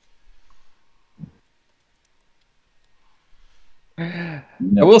easy. I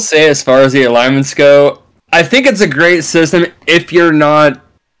will say, as far as the alignments go, I think it's a great system if you're not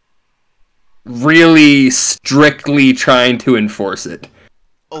really strictly trying to enforce it.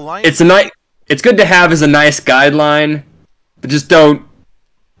 It's good to have as a nice guideline, but just don't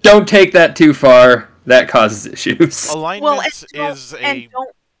take that too far. that causes issues. Alignment and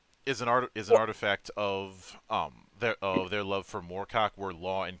is an artifact of their love for Moorcock, where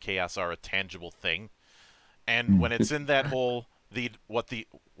law and chaos are a tangible thing. And when it's in that whole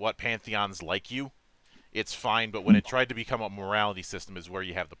what pantheons like you, it's fine. But when it tried to become a morality system, is where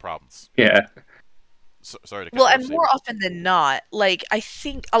you have the problems. Yeah. Sorry to cut well, you and off, more Saber. often than not, like, I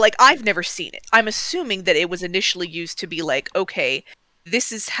think, like, I've never seen it. I'm assuming that it was initially used to be like, okay,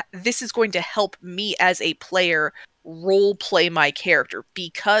 this is going to help me as a player role play my character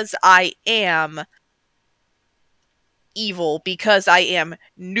because I am evil, because I am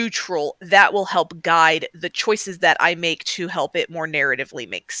neutral. That will help guide the choices that I make to help it more narratively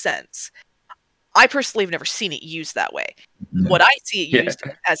make sense. I personally have never seen it used that way. No. What I see it used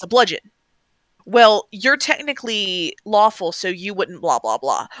as a bludgeon. Well, you're technically lawful, so you wouldn't blah, blah,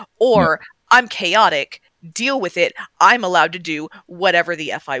 blah. Or, I'm chaotic, deal with it, I'm allowed to do whatever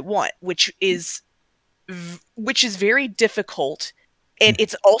the F I want, which is very difficult, and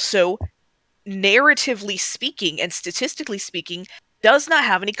it's also, narratively speaking and statistically speaking, does not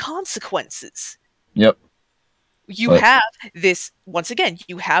have any consequences. Yep. You have this, once again,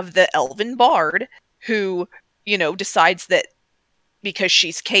 you have the elven bard who, decides that because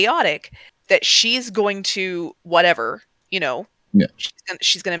she's chaotic, that she's going to whatever,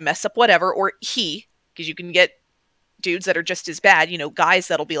 she's going to mess up whatever, or he, because you can get dudes that are just as bad, guys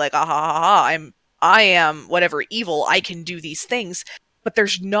that'll be like, I am whatever evil, I can do these things, but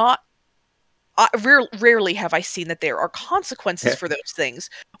there's not, rarely have I seen that there are consequences for those things,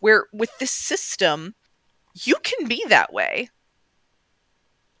 where with this system, you can be that way.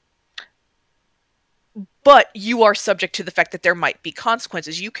 But you are subject to the fact that there might be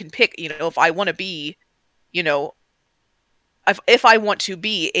consequences. You can pick, if I want to be, if I want to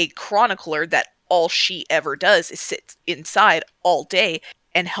be a chronicler that all she ever does is sit inside all day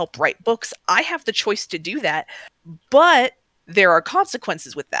and help write books, I have the choice to do that. But there are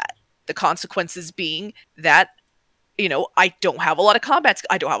consequences with that. The consequences being that, I don't have a lot of combat,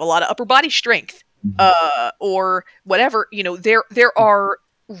 I don't have a lot of upper body strength, or whatever. There are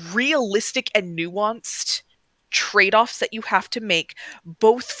realistic and nuanced trade-offs that you have to make,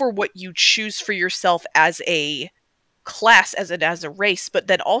 both for what you choose for yourself as a class, as a race, but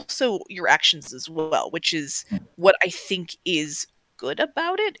then also your actions as well, which is what I think is good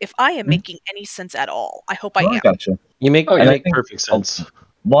about it. If I am making any sense at all, I hope I am. Gotcha. You make perfect sense.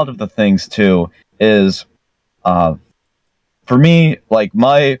 A lot of the things too is, for me, like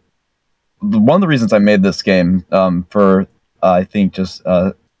one of the reasons I made this game, for I think just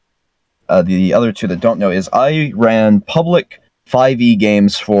the other two that don't know, is I ran public 5e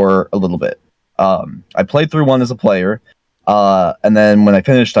games for a little bit. I played through one as a player, and then when I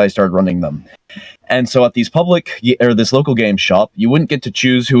finished, I started running them. And so at these this local game shop, you wouldn't get to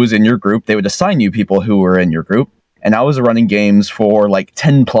choose who was in your group. They would assign you people who were in your group. And I was running games for like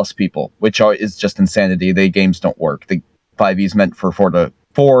 10 plus people, which is just insanity. The games don't work. The 5e is meant for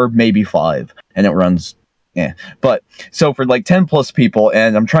 4, maybe 5, and it runs. Yeah, but so for like 10 plus people,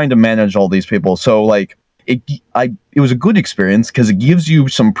 and I'm trying to manage all these people. So like it was a good experience because it gives you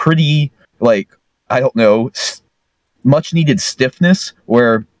some pretty, like, I don't know, much needed stiffness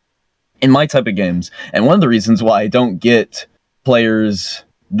where in my type of games. And one of the reasons why I don't get players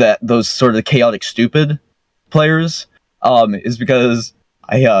those sort of chaotic stupid players is because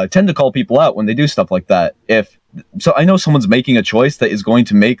I tend to call people out when they do stuff like that. So I know someone's making a choice that is going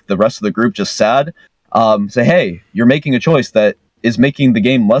to make the rest of the group just sad. Say, hey, you're making a choice that is making the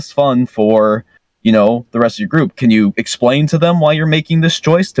game less fun for, the rest of your group. Can you explain to them why you're making this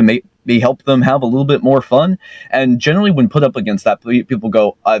choice to maybe help them have a little bit more fun? And generally when put up against that, people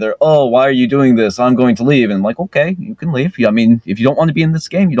go either, oh, why are you doing this? I'm going to leave. And I'm like, okay, you can leave. I mean, if you don't want to be in this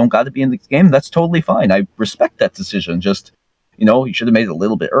game, you don't got to be in this game. That's totally fine. I respect that decision. Just, you should have made it a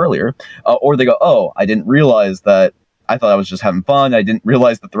little bit earlier. Or they go, oh, I didn't realize that. I thought I was just having fun. I didn't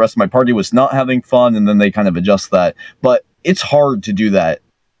realize that the rest of my party was not having fun, and then they kind of adjust that. But it's hard to do that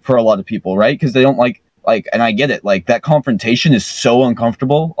for a lot of people, right? Because they don't like, and I get it, like, that confrontation is so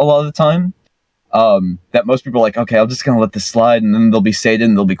uncomfortable a lot of the time, that most people are like, okay, I'm just going to let this slide, and then they'll be sated,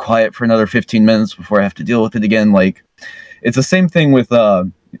 and they'll be quiet for another 15 minutes before I have to deal with it again. Like, it's the same thing with,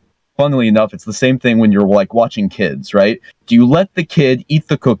 funnily enough, it's the same thing when you're, like, watching kids, right? Do you let the kid eat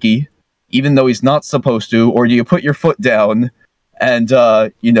the cookie, even though he's not supposed to, or do you put your foot down and,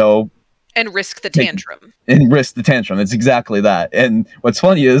 and risk the tantrum? And risk the tantrum. It's exactly that. And what's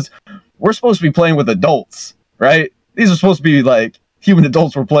funny is, we're supposed to be playing with adults, right? These are supposed to be, like, human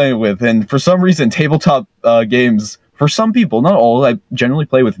adults we're playing with. And for some reason, tabletop games, for some people, not all, I generally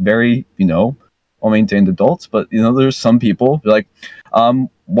play with very, well-maintained adults, but, there's some people, like,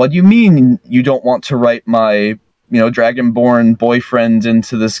 what do you mean you don't want to write my, Dragonborn boyfriend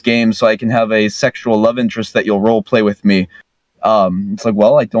into this game so I can have a sexual love interest that you'll role play with me? It's like,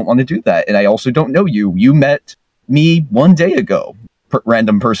 well, I don't want to do that, and I also don't know you. You met me 1 day ago.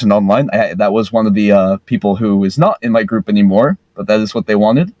 Random person online. That was one of the people who is not in my group anymore, but that is what they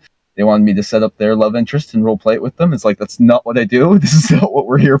wanted. They wanted me to set up their love interest and role play it with them. It's like, that's not what I do. This is not what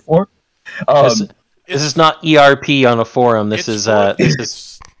we're here for. This is not ERP on a forum. This is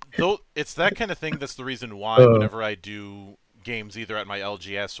it's that kind of thing. That's the reason why whenever I do games, either at my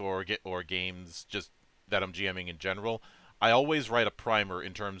LGS or games just that I'm GMing in general, I always write a primer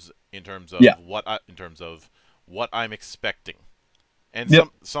in terms of what I'm expecting, and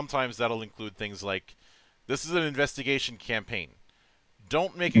sometimes that'll include things like, this is an investigation campaign.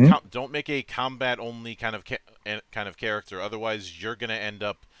 Don't make a combat only kind of character. Otherwise, you're gonna end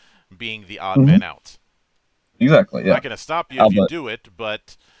up being the odd man out. Exactly. Yeah. I'm not gonna stop you if you do it,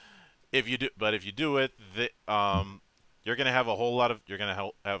 but if you do it, you're gonna have a whole lot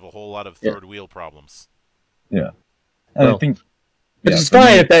of third wheel problems. Yeah. And I think it's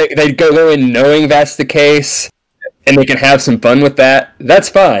fine if they go in knowing that's the case, and they can have some fun with that. That's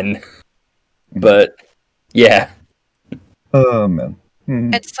fine. But yeah. Oh man.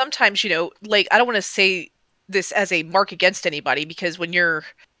 And sometimes, I don't want to say this as a mark against anybody, because when you're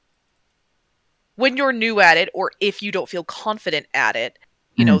new at it, or if you don't feel confident at it,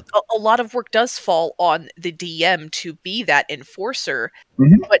 a lot of work does fall on the DM to be that enforcer,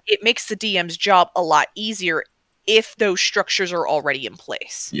 but it makes the DM's job a lot easier if those structures are already in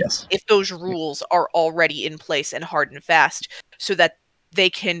place. Yes. If those rules are already in place and hard and fast, so that they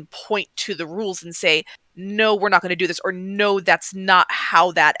can point to the rules and say, no, we're not going to do this, or no, that's not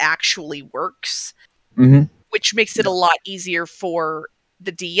how that actually works. Which makes it a lot easier for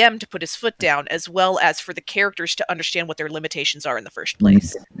the DM to put his foot down, as well as for the characters to understand what their limitations are in the first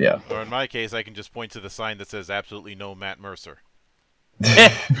place. Yeah. Or in my case, I can just point to the sign that says absolutely no Matt Mercer.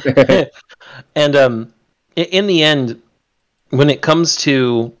 And in the end, when it comes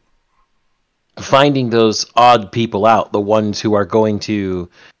to finding those odd people out, the ones who are going to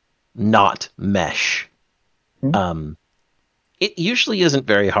not mesh, it usually isn't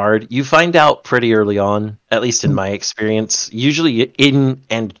very hard. You find out pretty early on, at least in my experience, usually in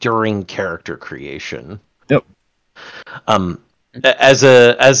and during character creation. Yep. As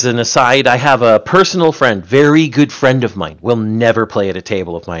an aside, I have a personal friend, very good friend of mine, will never play at a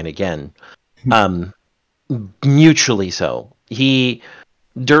table of mine again. Mutually so. He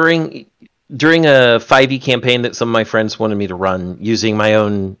during a 5e campaign that some of my friends wanted me to run using my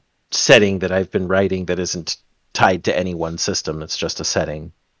own setting that I've been writing that isn't tied to any one system, it's just a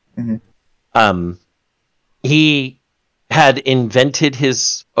setting. He had invented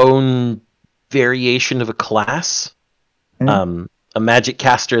his own variation of a class, a magic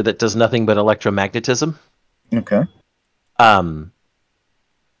caster that does nothing but electromagnetism. Okay. And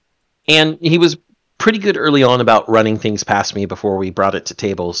he was pretty good early on about running things past me before we brought it to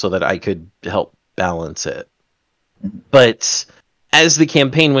table so that I could help balance it. But as the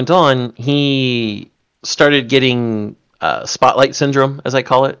campaign went on, he started getting spotlight syndrome, as I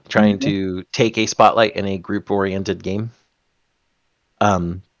call it, trying to take a spotlight in a group-oriented game.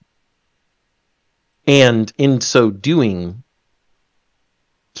 And in so doing,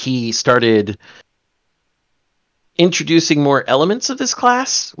 he started introducing more elements of this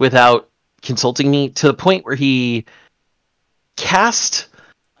class without consulting me, to the point where he cast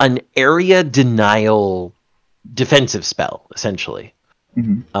an area denial defensive spell, essentially.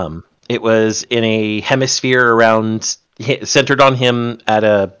 It was in a hemisphere around, centered on him at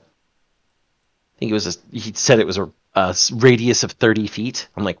a, I think it was, he said it was a radius of 30 feet.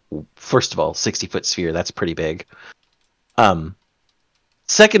 I'm like, first of all, 60-foot sphere, that's pretty big.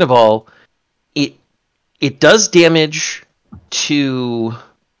 Second of all, it does damage to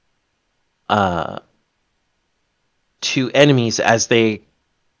enemies as they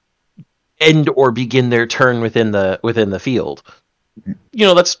end or begin their turn within the field.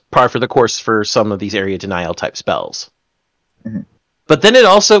 That's par for the course for some of these area denial type spells. But then it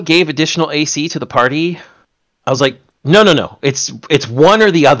also gave additional AC to the party. I was like, no, it's one or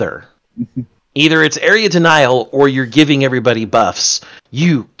the other. Either it's area denial or you're giving everybody buffs.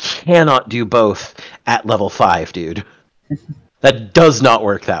 You cannot do both at level 5, dude. That does not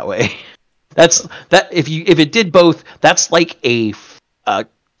work that way. If it did both, that's like a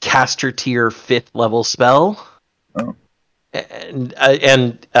caster tier 5th level spell. Oh.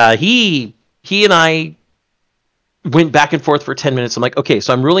 And he and I went back and forth for 10 minutes. I'm like, okay,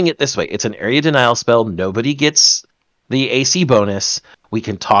 so I'm ruling it this way. It's an area denial spell. Nobody gets the AC bonus. We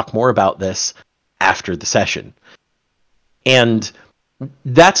can talk more about this after the session. And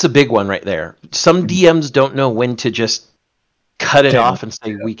That's a big one right there. Some DMs don't know when to just cut it off and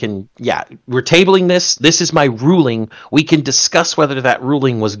say, we're tabling this. This is my ruling. We can discuss whether that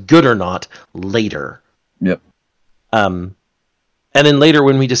ruling was good or not later. Yep. And then later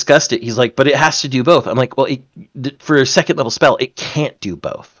when we discussed it, he's like, but it has to do both. I'm like, well, for a second level spell, it can't do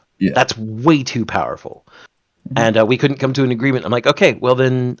both. Yeah. That's way too powerful. And we couldn't come to an agreement. I'm like, okay, well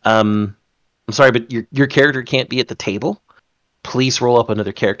then, I'm sorry, but your character can't be at the table. Please roll up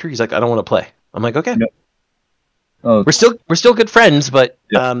another character. He's like, I don't want to play. I'm like, okay. Yep. Oh, we're still good friends, but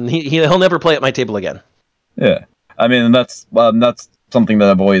he'll never play at my table again. Yeah, I mean that's something that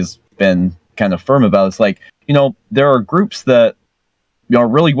I've always been kind of firm about. It's like, there are groups that are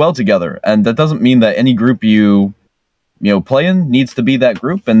really well together, and that doesn't mean that any group you play in needs to be that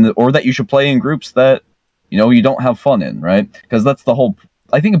group, or that you should play in groups that you don't have fun in, right? Because that's the whole.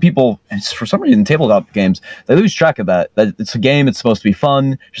 I think people, for some reason, tabletop games, they lose track of that. That it's a game, it's supposed to be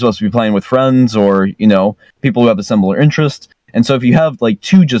fun, you're supposed to be playing with friends or, people who have a similar interest. And so if you have, like,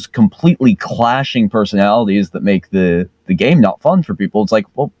 two just completely clashing personalities that make the game not fun for people, it's like,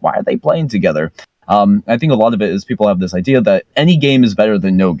 well, why are they playing together? I think a lot of it is people have this idea that any game is better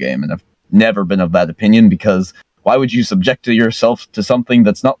than no game, and I've never been of that opinion, because why would you subject yourself to something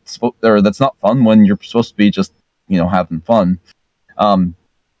that's not fun when you're supposed to be just, having fun?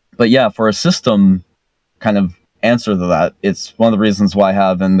 But yeah, for a system kind of answer to that, it's one of the reasons why I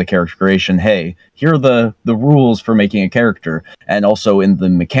have in the character creation, hey, here are the rules for making a character, and also in the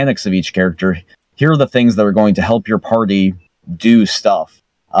mechanics of each character, here are the things that are going to help your party do stuff.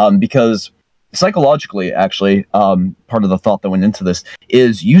 Because psychologically, actually, part of the thought that went into this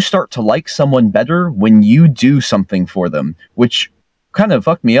is you start to like someone better when you do something for them, which kind of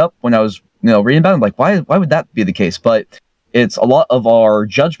fucked me up when I was reading about it. I'm like, why would that be the case? But it's a lot of our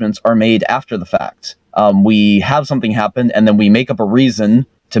judgments are made after the fact. We have something happen, and then we make up a reason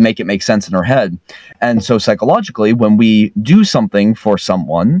to make it make sense in our head. And so psychologically, when we do something for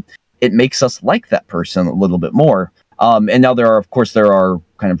someone, it makes us like that person a little bit more. And now there are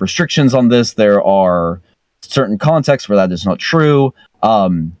kind of restrictions on this. There are certain contexts where that is not true.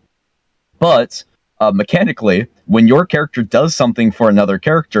 But mechanically, when your character does something for another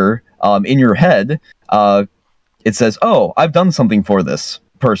character, in your head, it says, oh, I've done something for this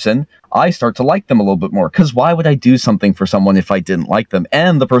person. I start to like them a little bit more. Because why would I do something for someone if I didn't like them?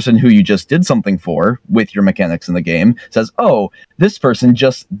 And the person who you just did something for with your mechanics in the game says, oh, this person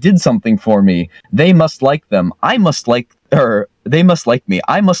just did something for me. They must like them. They must like me.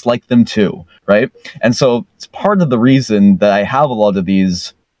 I must like them too, right? And so it's part of the reason that I have a lot of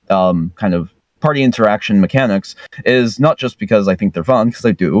these kind of party interaction mechanics is not just because I think they're fun, because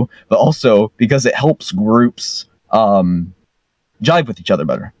I do, but also because it helps groups jive with each other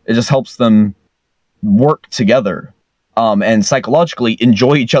better. It just helps them work together and psychologically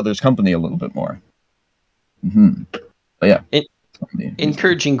enjoy each other's company a little bit more. But yeah,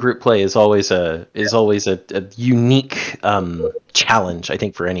 encouraging group play is always a unique challenge, I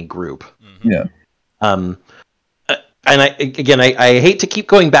think, for any group. Yeah. And I hate to keep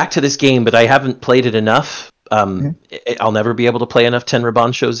going back to this game, but I haven't played it enough. I'll never be able to play enough Tenra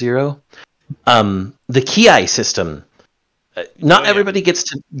Bansho Zero. The Ki system. Not everybody gets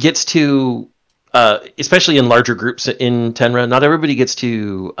to especially in larger groups in Tenra. Not everybody gets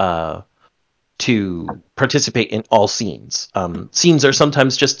to participate in all scenes. Scenes are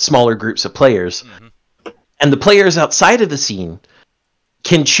sometimes just smaller groups of players, and the players outside of the scene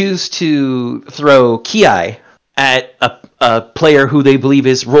can choose to throw Ki at a player who they believe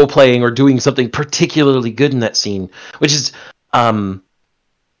is role-playing or doing something particularly good in that scene, which is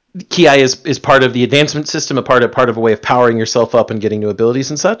Ki is part of the advancement system, a part of a way of powering yourself up and getting new abilities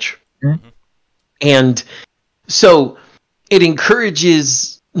and such. And so it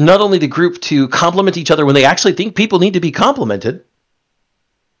encourages not only the group to compliment each other when they actually think people need to be complimented,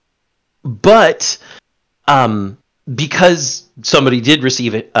 but because somebody did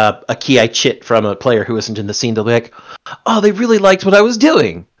receive a Ki chit from a player who isn't in the scene, they'll be like, oh, they really liked what I was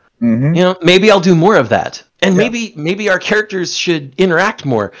doing. Maybe I'll do more of that. And maybe our characters should interact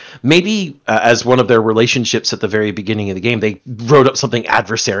more. Maybe as one of their relationships at the very beginning of the game, they wrote up something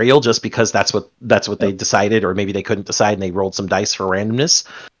adversarial just because that's what they decided, or maybe they couldn't decide and they rolled some dice for randomness.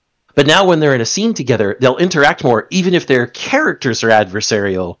 But now when they're in a scene together, they'll interact more, even if their characters are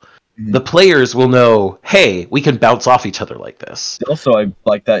adversarial. The players will know, hey, we can bounce off each other like this. Also, I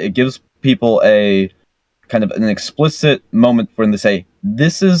like that it gives people a kind of an explicit moment when they say,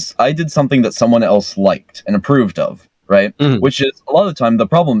 I did something that someone else liked and approved of, right? Which is a lot of the time the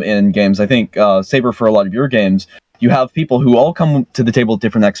problem in games. I think, Saber, for a lot of your games, you have people who all come to the table with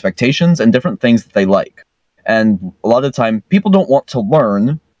different expectations and different things that they like. and a lot of the time people don't want to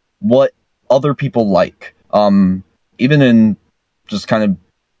learn what other people like. Even in just kind of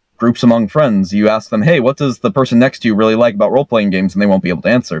groups among friends, you ask them, hey, what does the person next to you really like about role-playing games, and they won't be able to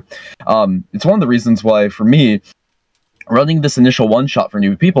answer. It's one of the reasons why, for me, running this initial one-shot for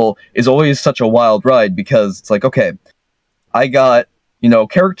new people is always such a wild ride, because it's like, okay, I got,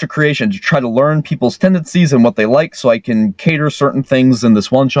 character creation to try to learn people's tendencies and what they like, so I can cater certain things in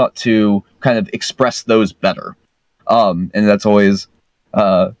this one-shot to kind of express those better. And that's always,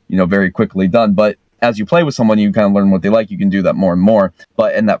 very quickly done, but as you play with someone, you kind of learn what they like. You can do that more and more.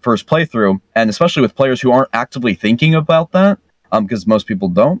 But in that first playthrough, and especially with players who aren't actively thinking about that, because most people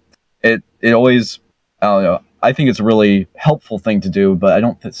don't, it always, I don't know, I think it's a really helpful thing to do, but I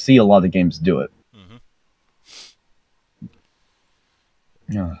don't see a lot of games do it. Mm-hmm.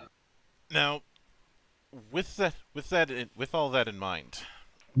 Yeah. Now, with all that in mind,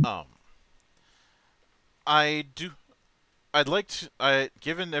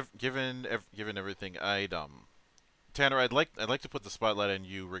 given everything, Tanner, I'd like to put the spotlight on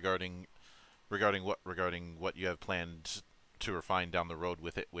you regarding what you have planned to refine down the road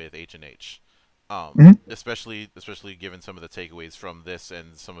with H&H. Especially given some of the takeaways from this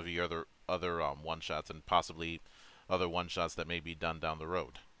and some of your other one shots, and possibly other one shots that may be done down the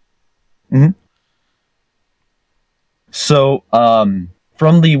road. So,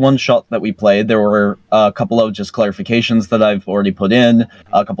 from the one shot that we played, there were a couple of just clarifications that I've already put in,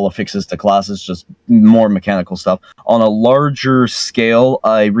 a couple of fixes to classes, just more mechanical stuff. On a larger scale,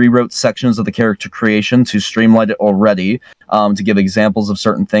 I rewrote sections of the character creation to streamline it already, to give examples of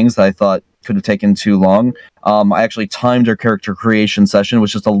certain things that I thought could have taken too long. I actually timed our character creation session,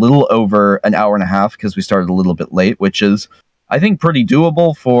 which is a little over an hour and a half, because we started a little bit late, which is, I think, pretty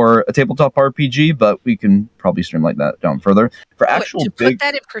doable for a tabletop RPG, but we can probably streamline that down further. For actual to put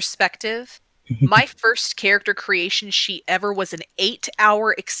that in perspective, my first character creation sheet ever was an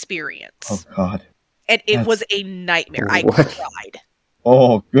 8-hour experience. Oh, God. And it was a nightmare. I cried.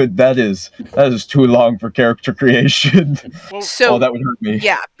 Oh, good. That is too long for character creation. So, that would hurt me.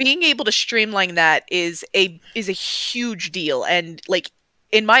 Yeah, being able to streamline that is a huge deal. And, like,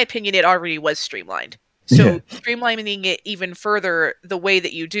 in my opinion, it already was streamlined. So streamlining it even further, the way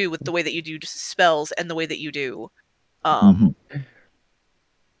that you do, with the way that you do spells and the way that you do, yeah.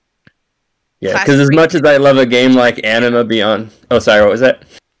 Because as much as I love a game like Anima Beyond, oh, sorry, what was that?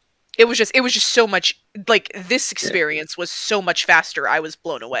 It was just so much. Like, this experience was so much faster. I was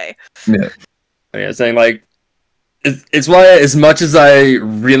blown away. Yeah, saying like, it's why, as much as I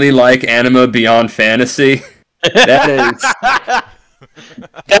really like Anima Beyond Fantasy, that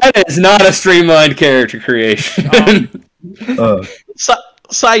is not a streamlined character creation.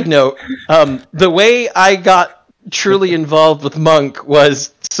 Side note, the way I got truly involved with Monk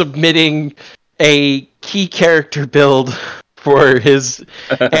was submitting a key character build for his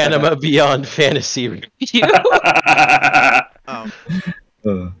Anima Beyond Fantasy review.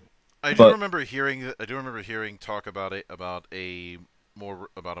 I do remember hearing talk about a more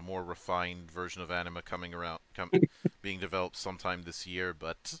refined version of Anima being developed sometime this year,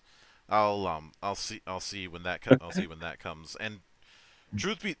 but I'll see when that comes. And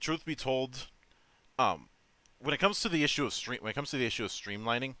truth be told, when it comes to the issue of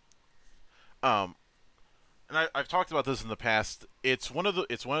streamlining, and I've talked about this in the past, it's one of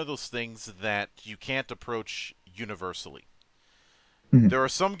those things that you can't approach universally. There are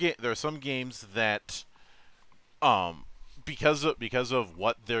some games that, because of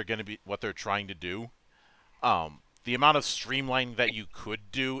what they're trying to do, the amount of streamlining that you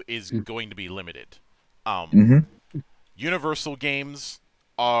could do is going to be limited. Universal games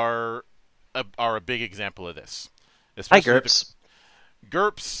are a big example of this. Hi, GURPS.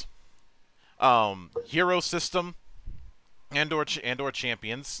 GURPS, Hero System, and/or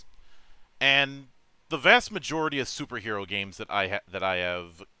Champions, and the vast majority of superhero games that I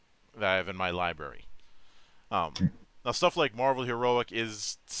have in my library. Now, stuff like Marvel Heroic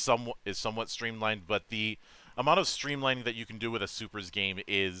is somewhat streamlined, but the amount of streamlining that you can do with a supers game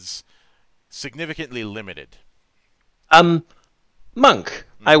is significantly limited. Monk,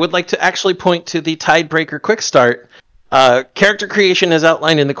 I would like to actually point to the Tidebreaker Quick Start. Character creation is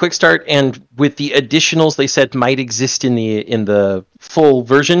outlined in the Quick Start, and with the additionals they said might exist in the full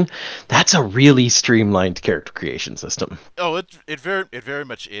version, that's a really streamlined character creation system. Oh, it very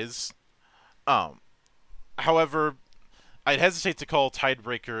much is. However, I'd hesitate to call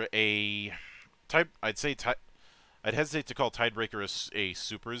Tidebreaker I'd hesitate to call Tidebreaker a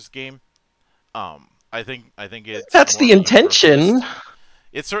supers game. I think it's that's the intention.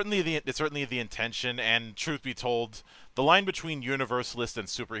 It's certainly the intention, and truth be told, the line between universalist and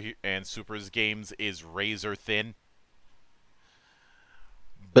supers games is razor thin.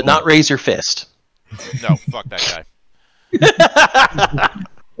 But not raise your fist. No, fuck that guy.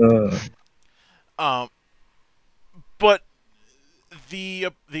 But the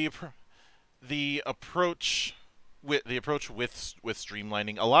approach with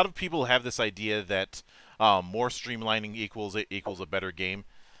streamlining, a lot of people have this idea that more streamlining equals a better game.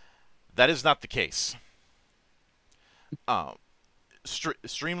 That is not the case.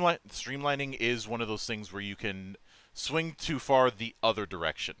 Streamlining is one of those things where you can swing too far the other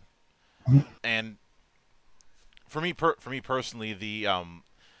direction. And for me personally, the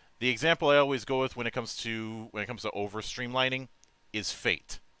example I always go with when it comes to over streamlining is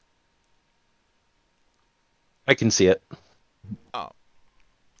Fate. I can see it.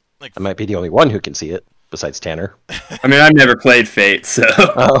 Like, I might be the only one who can see it, besides Tanner. I mean, I've never played Fate, so.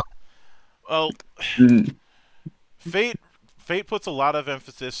 Oh. Well, Fate puts a lot of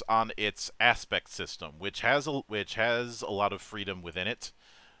emphasis on its aspect system, which has a lot of freedom within it.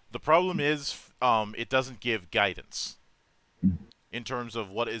 The problem is, it doesn't give guidance in terms of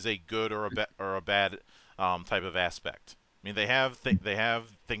what is a good or a bad type of aspect. I mean, they have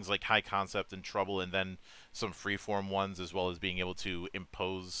things like high concept and trouble, and then some freeform ones, as well as being able to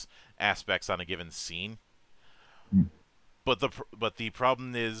impose aspects on a given scene. But the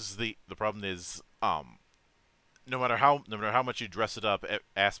problem is no matter how much you dress it up,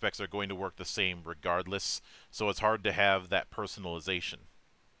 aspects are going to work the same regardless. So it's hard to have that personalization.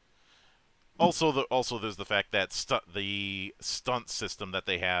 Also, there's the fact that the stunt system that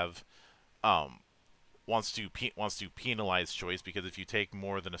they have wants to penalize choice, because if you take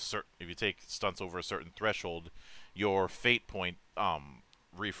stunts over a certain threshold, your fate point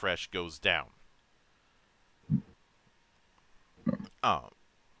refresh goes down.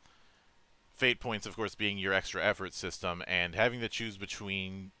 Fate points, of course, being your extra effort system, and having to choose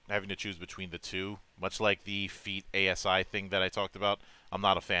between the two, much like the feat ASI thing that I talked about, I'm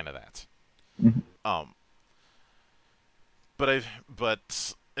not a fan of that.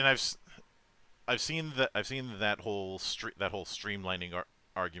 I've seen that whole streamlining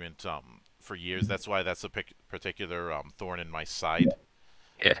argument for years. That's why that's a particular thorn in my side.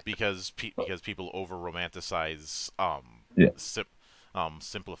 Yeah. Because people over romanticize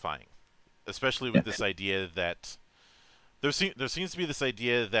simplifying, especially with this idea that there seems to be this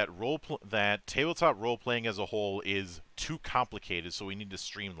idea that that tabletop role playing as a whole is too complicated, so we need to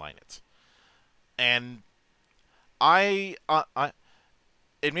streamline it. And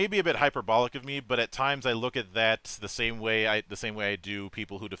it may be a bit hyperbolic of me, but at times I look at that the same way I do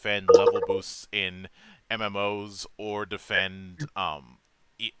people who defend level boosts in MMOs or defend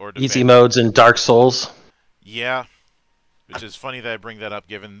easy modes in Dark Souls. Yeah, which is funny that I bring that up,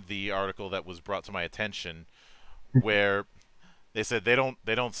 given the article that was brought to my attention, where they said they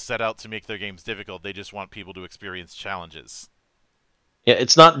don't set out to make their games difficult. They just want people to experience challenges. Yeah,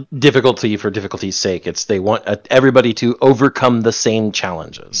 it's not difficulty for difficulty's sake. It's they want everybody to overcome the same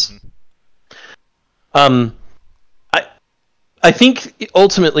challenges. I think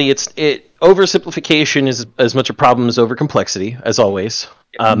ultimately oversimplification is as much a problem as overcomplexity, as always.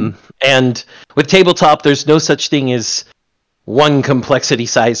 And with tabletop, there's no such thing as one complexity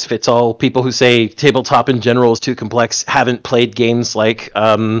size fits all. People who say tabletop in general is too complex haven't played games like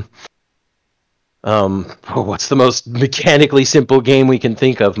what's the most mechanically simple game we can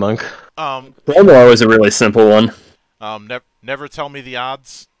think of, Monk? Promor was a really simple one. Never Tell Me the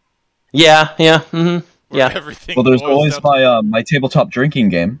Odds. Yeah. Everything well, there's always my tabletop drinking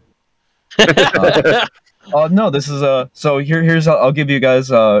game. No, this is so here's I'll give you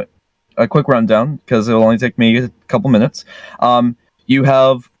guys a quick rundown, because it'll only take me a couple minutes. You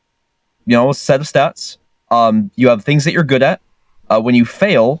have a set of stats. You have things that you're good at. When you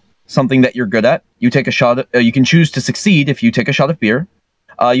fail something that you're good at, you take a shot. You can choose to succeed if you take a shot of beer.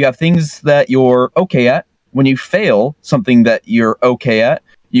 You have things that you're okay at. When you fail something that you're okay at,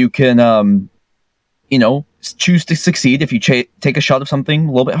 you can choose to succeed if you take a shot of something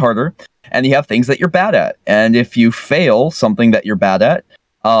a little bit harder. And you have things that you're bad at. And if you fail something that you're bad at,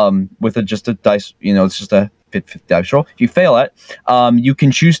 with just a dice, it's just a 50 dice roll. If you fail it, you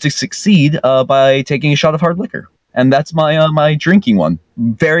can choose to succeed by taking a shot of hard liquor. And that's my drinking one.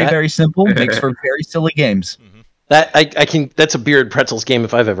 Very simple. Makes for very silly games. That that's a beer and pretzels game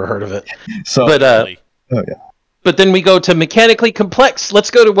if I've ever heard of it. So, But then we go to mechanically complex.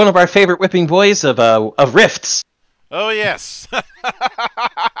 Let's go to one of our favorite whipping boys of Rifts. Oh yes.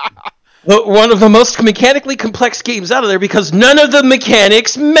 One of the most mechanically complex games out of there, because none of the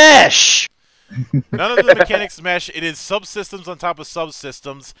mechanics mesh. None of the mechanics mesh. It is subsystems on top of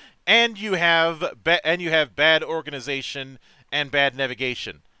subsystems, and you have bad organization and bad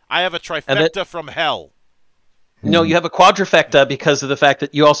navigation. I have a trifecta from hell. No, you have a quadrifecta because of the fact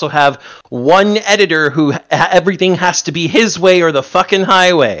that you also have one editor who everything has to be his way or the fucking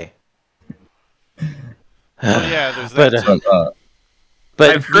highway. Oh yeah, there's that. But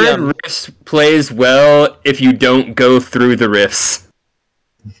I've heard Rifts plays well if you don't go through the Rifts.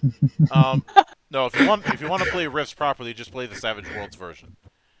 No, if you want to play Rifts properly, just play the Savage Worlds version.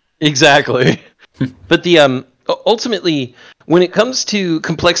 Exactly. But ultimately, when it comes to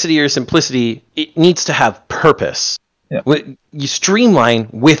complexity or simplicity, it needs to have purpose. Yeah. You streamline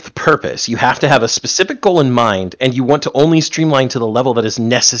with purpose. You have to have a specific goal in mind, and you want to only streamline to the level that is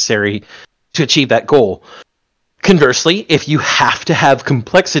necessary to achieve that goal. Conversely, if you have to have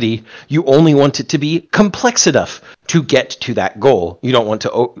complexity, you only want it to be complex enough to get to that goal. You don't want to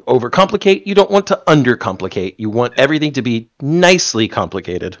overcomplicate. You don't want to undercomplicate. You want everything to be nicely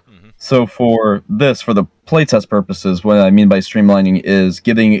complicated. So for the playtest purposes, what I mean by streamlining is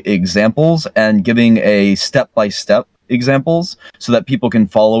giving examples and giving a step-by-step examples so that people can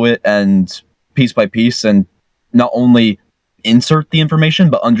follow it and piece by piece and not only insert the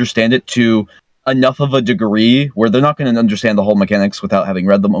information, but understand it to enough of a degree where they're not going to understand the whole mechanics without having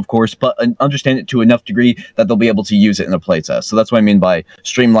read them, of course, but understand it to enough degree that they'll be able to use it in a playtest. So that's what I mean by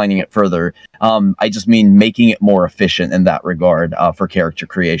streamlining it further. I just mean making it more efficient in that regard for character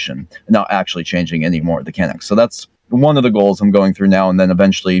creation, not actually changing any more of the mechanics. So that's one of the goals I'm going through now, and then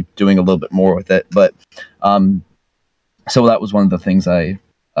eventually doing a little bit more with it. But so that was one of the things I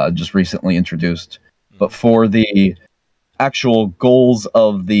just recently introduced. But for the actual goals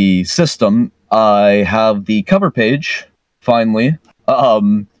of the system, I have the cover page, finally.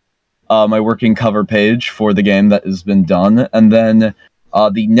 My working cover page for the game that has been done. And then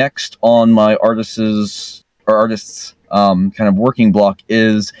the next on my artist's kind of working block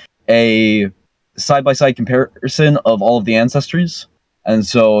is a side-by-side comparison of all of the ancestries. And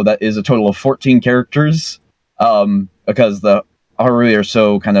so that is a total of 14 characters, because the Haru are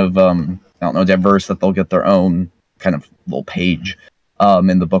so kind of, diverse that they'll get their own kind of little page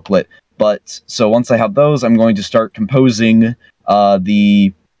in the booklet. But so once I have those, I'm going to start composing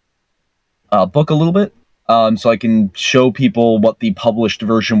the book a little bit, so I can show people what the published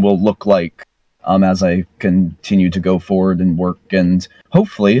version will look like as I continue to go forward and work, and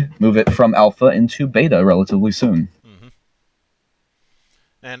hopefully move it from alpha into beta relatively soon. Mm-hmm.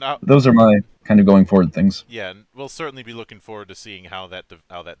 And those are my kind of going forward things. Yeah, and we'll certainly be looking forward to seeing how that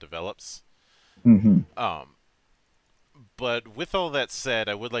develops. Mm-hmm. But with all that said,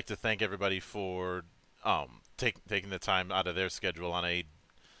 I would like to thank everybody for taking the time out of their schedule on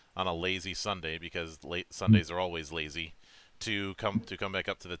a lazy Sunday, because Sundays are always lazy, to come back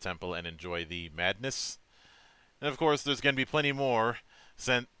up to the temple and enjoy the madness. And of course, there's going to be plenty more,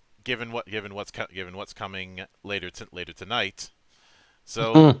 given what's coming later tonight.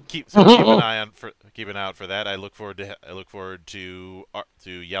 So keep an eye out for that. I look forward to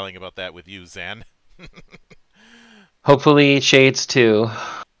yelling about that with you, Zan. Hopefully Shades too.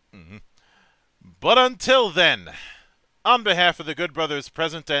 Mm-hmm. But until then, on behalf of the good brothers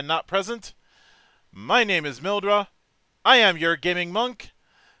present and not present, my name is Mildra. I am your gaming monk.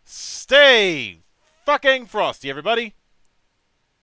 Stay fucking frosty, everybody.